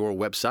monitor your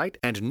website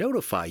and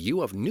notify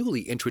you of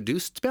newly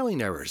introduced spelling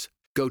errors.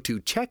 Go to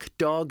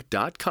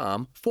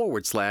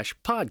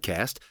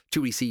checkdog.com/podcast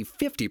to receive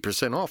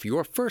 50% off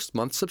your first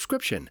month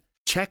subscription.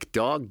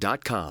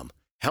 CheckDog.com,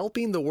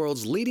 helping the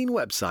world's leading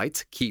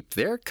websites keep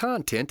their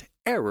content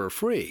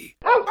error-free.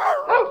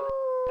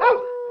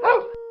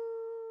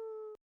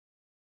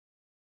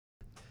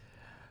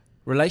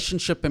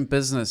 Relationship in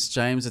business,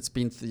 James. It's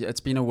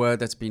been a word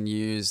that's been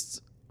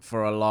used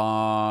for a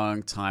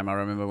long time. I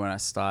remember when I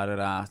started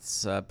out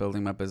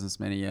building my business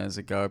many years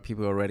ago,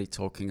 people were already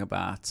talking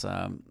about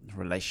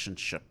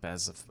relationship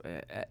as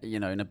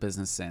in a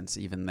business sense.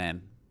 Even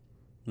then.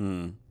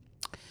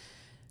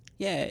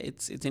 Yeah,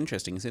 it's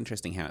interesting. It's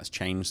interesting how it's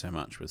changed so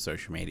much with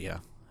social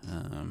media.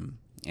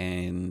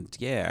 And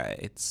yeah,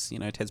 it's,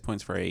 Ted's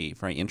point's very,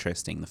 very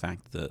interesting. The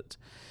fact that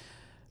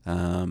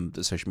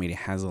that social media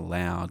has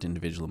allowed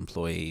individual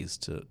employees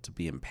to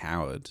be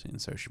empowered in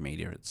social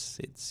media. It's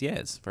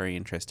a very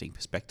interesting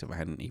perspective. I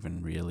hadn't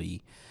even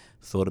really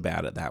thought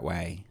about it that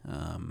way.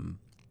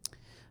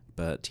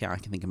 But yeah, I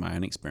can think of my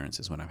own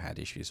experiences when I've had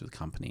issues with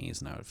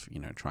companies and I've,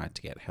 tried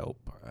to get help.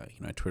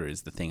 Twitter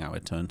is the thing I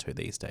would turn to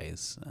these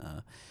days.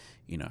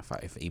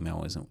 If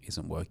email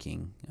isn't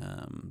working.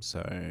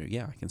 So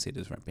yeah, I can see it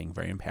as being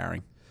very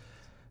empowering.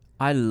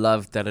 I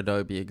loved that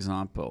Adobe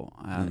example.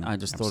 I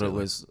just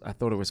absolutely.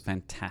 thought it was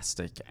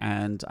fantastic,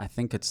 and I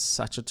think it's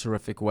such a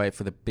terrific way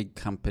for the big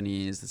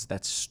companies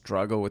that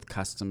struggle with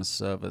customer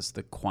service.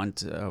 The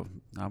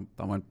I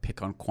won't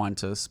pick on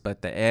Qantas,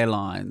 but the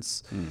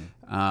airlines.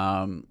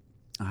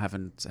 I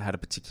haven't had a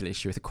particular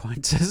issue with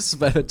Qantas,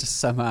 but it just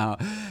somehow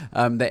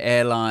the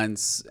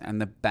airlines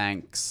and the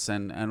banks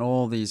and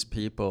all these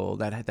people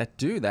they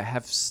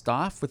have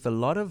staff with a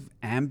lot of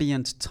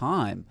ambient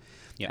time.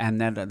 Yep.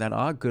 And that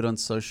are good on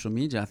social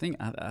media. I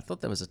thought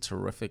that was a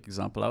terrific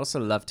example. I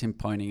also loved him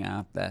pointing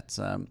out that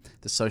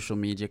the social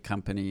media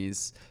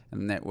companies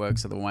and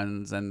networks are the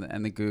ones, and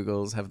the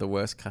Googles have the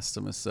worst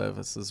customer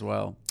service as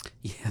well.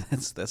 Yeah,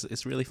 that's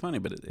it's really funny,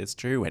 but it's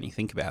true when you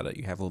think about it.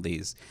 You have all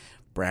these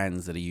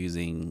brands that are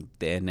using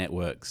their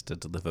networks to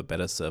deliver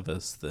better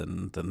service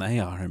than they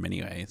are in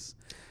many ways.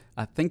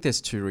 I think there's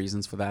two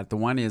reasons for that. The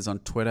one is on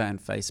Twitter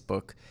and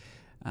Facebook.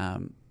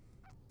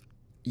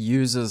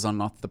 Users are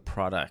not the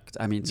product.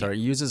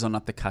 Users are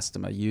not the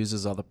customer.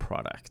 Users are the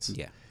product.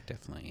 Yeah,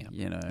 definitely.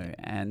 Yeah.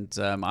 And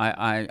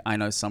I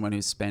know someone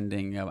who's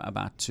spending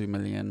about $2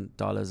 million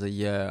a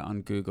year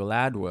on Google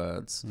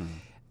AdWords.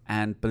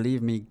 And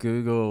believe me,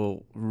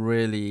 Google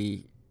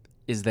really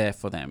is there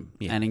for them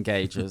and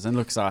engages and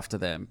looks after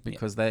them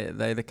because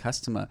they're the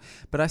customer.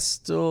 But I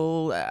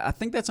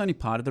think that's only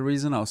part of the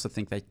reason. I also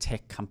think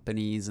tech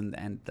companies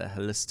and the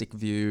holistic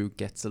view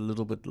gets a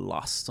little bit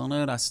lost on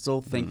it. I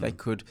still think they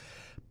could,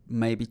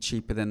 maybe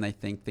cheaper than they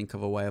think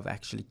of a way of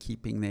actually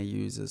keeping their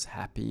users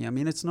happy. I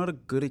mean, it's not a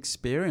good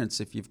experience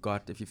if you're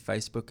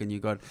Facebook and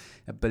you've got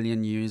 1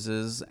 billion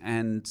users,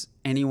 and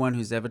anyone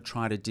who's ever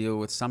tried to deal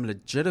with some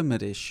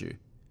legitimate issue.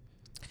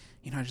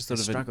 I just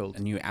thought of a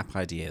new app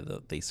idea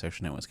that these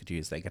social networks could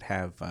use. They could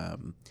have,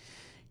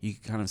 you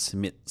could kind of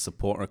submit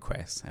support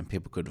requests and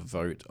people could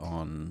vote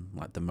on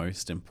like the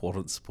most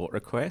important support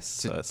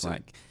requests. So it's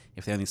like,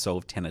 if they only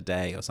solve 10 a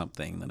day or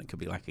something, then it could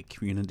be like a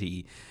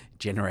community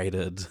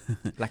generated.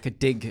 Like a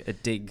dig.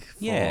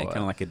 Yeah, kind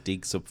of like a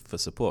dig for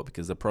support,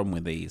 because the problem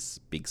with these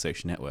big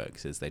social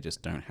networks is they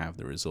just don't have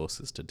the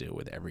resources to deal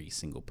with every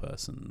single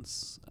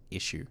person's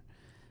issue.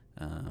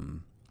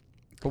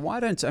 But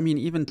why don't,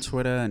 even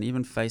Twitter and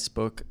even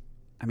Facebook,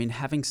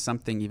 having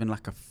something even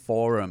like a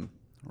forum,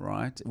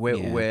 right?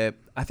 Where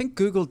I think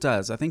Google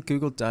does. I think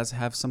Google does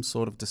have some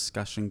sort of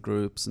discussion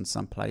groups and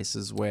some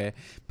places where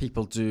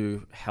people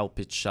do help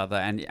each other.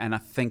 And I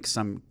think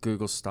some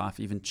Google staff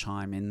even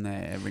chime in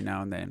there every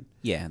now and then.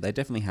 Yeah, they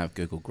definitely have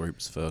Google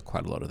groups for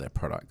quite a lot of their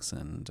products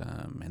and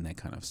their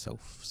kind of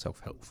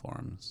self-help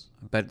forums.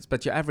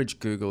 But your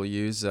average Google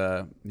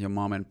user, your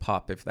mom and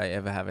pop, if they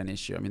ever have an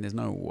issue, there's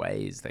no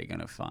ways they're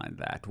going to find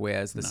that.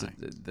 Whereas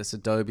this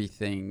Adobe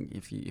thing,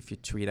 if you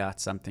tweet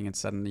out something and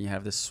suddenly you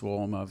have this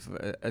swarm of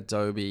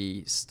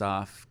Adobe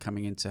staff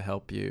coming in to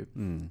help you,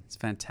 it's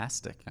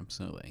fantastic.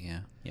 Absolutely,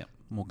 yeah. Yep.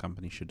 More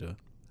companies should do it.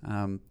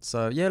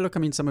 So yeah, look, I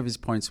mean, some of his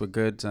points were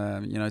good.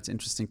 It's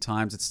interesting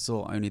times. It's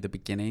still only the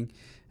beginning.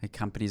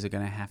 Companies are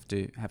going to have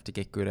to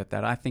get good at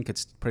that. I think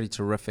it's pretty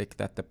terrific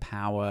that the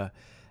power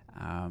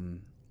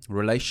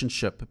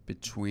relationship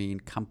between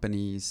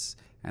companies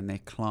and their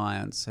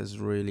clients has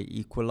really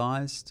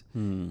equalized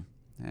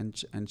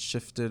and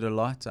shifted a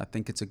lot. I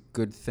think it's a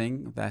good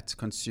thing that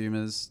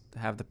consumers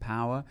have the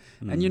power,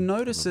 and you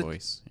notice it.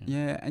 Voice,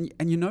 and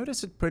you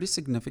notice it pretty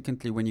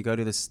significantly when you go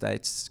to the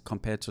States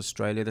compared to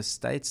Australia. The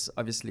States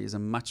obviously is a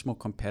much more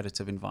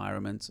competitive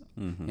environment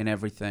in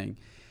everything,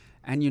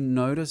 and you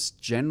notice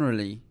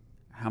generally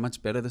how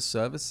much better the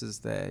service is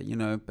there.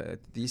 But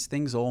these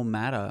things all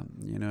matter.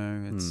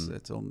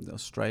 It's all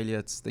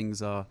Australia.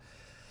 Things are.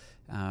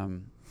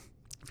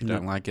 If you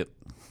don't like it,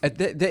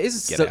 there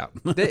is get still, out.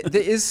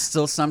 there is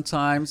still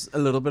sometimes a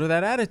little bit of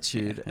that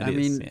attitude.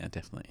 Yeah,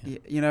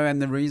 definitely. Yeah.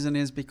 And the reason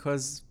is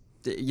because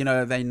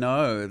they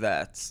know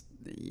that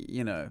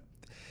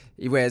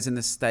whereas in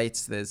the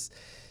States there's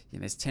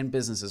 10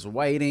 businesses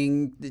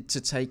waiting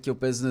to take your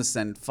business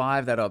and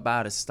 5 that are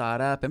about to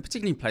start up, and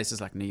particularly in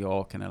places like New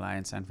York and LA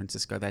and San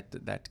Francisco,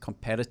 that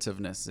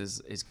competitiveness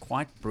is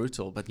quite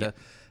brutal. But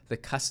the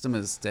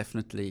customers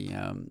definitely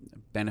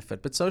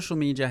benefit. But social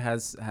media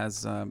has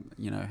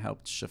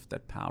helped shift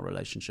that power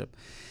relationship.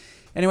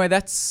 Anyway,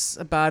 that's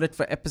about it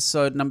for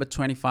episode number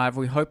 25.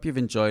 We hope you've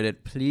enjoyed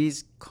it.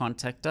 Please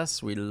contact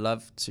us. We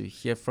love to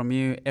hear from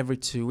you every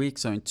 2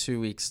 weeks. So in 2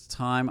 weeks'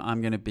 time,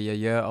 I'm going to be a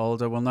year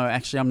older. Well, no,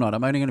 actually, I'm not.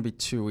 I'm only going to be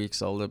 2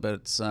 weeks older.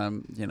 But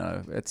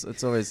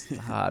it's always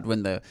hard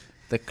when the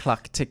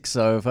clock ticks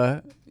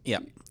over. Yeah,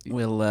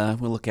 we'll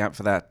look out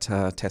for that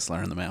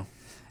Tesla in the mail.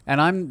 And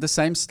I'm the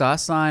same star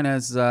sign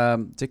as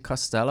Dick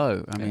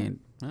Costello. I mean,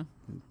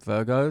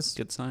 Virgos.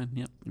 Good sign.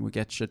 Yep. We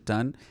get shit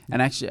done.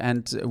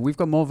 And we've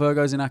got more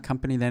Virgos in our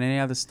company than any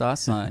other star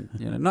sign.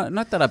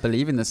 Not that I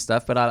believe in this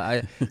stuff, but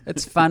I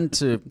it's fun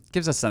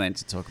gives us something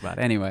to talk about.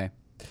 Anyway,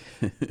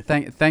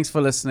 thanks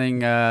for listening.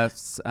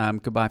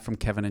 Goodbye from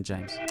Kevin and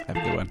James. Have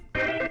a good one.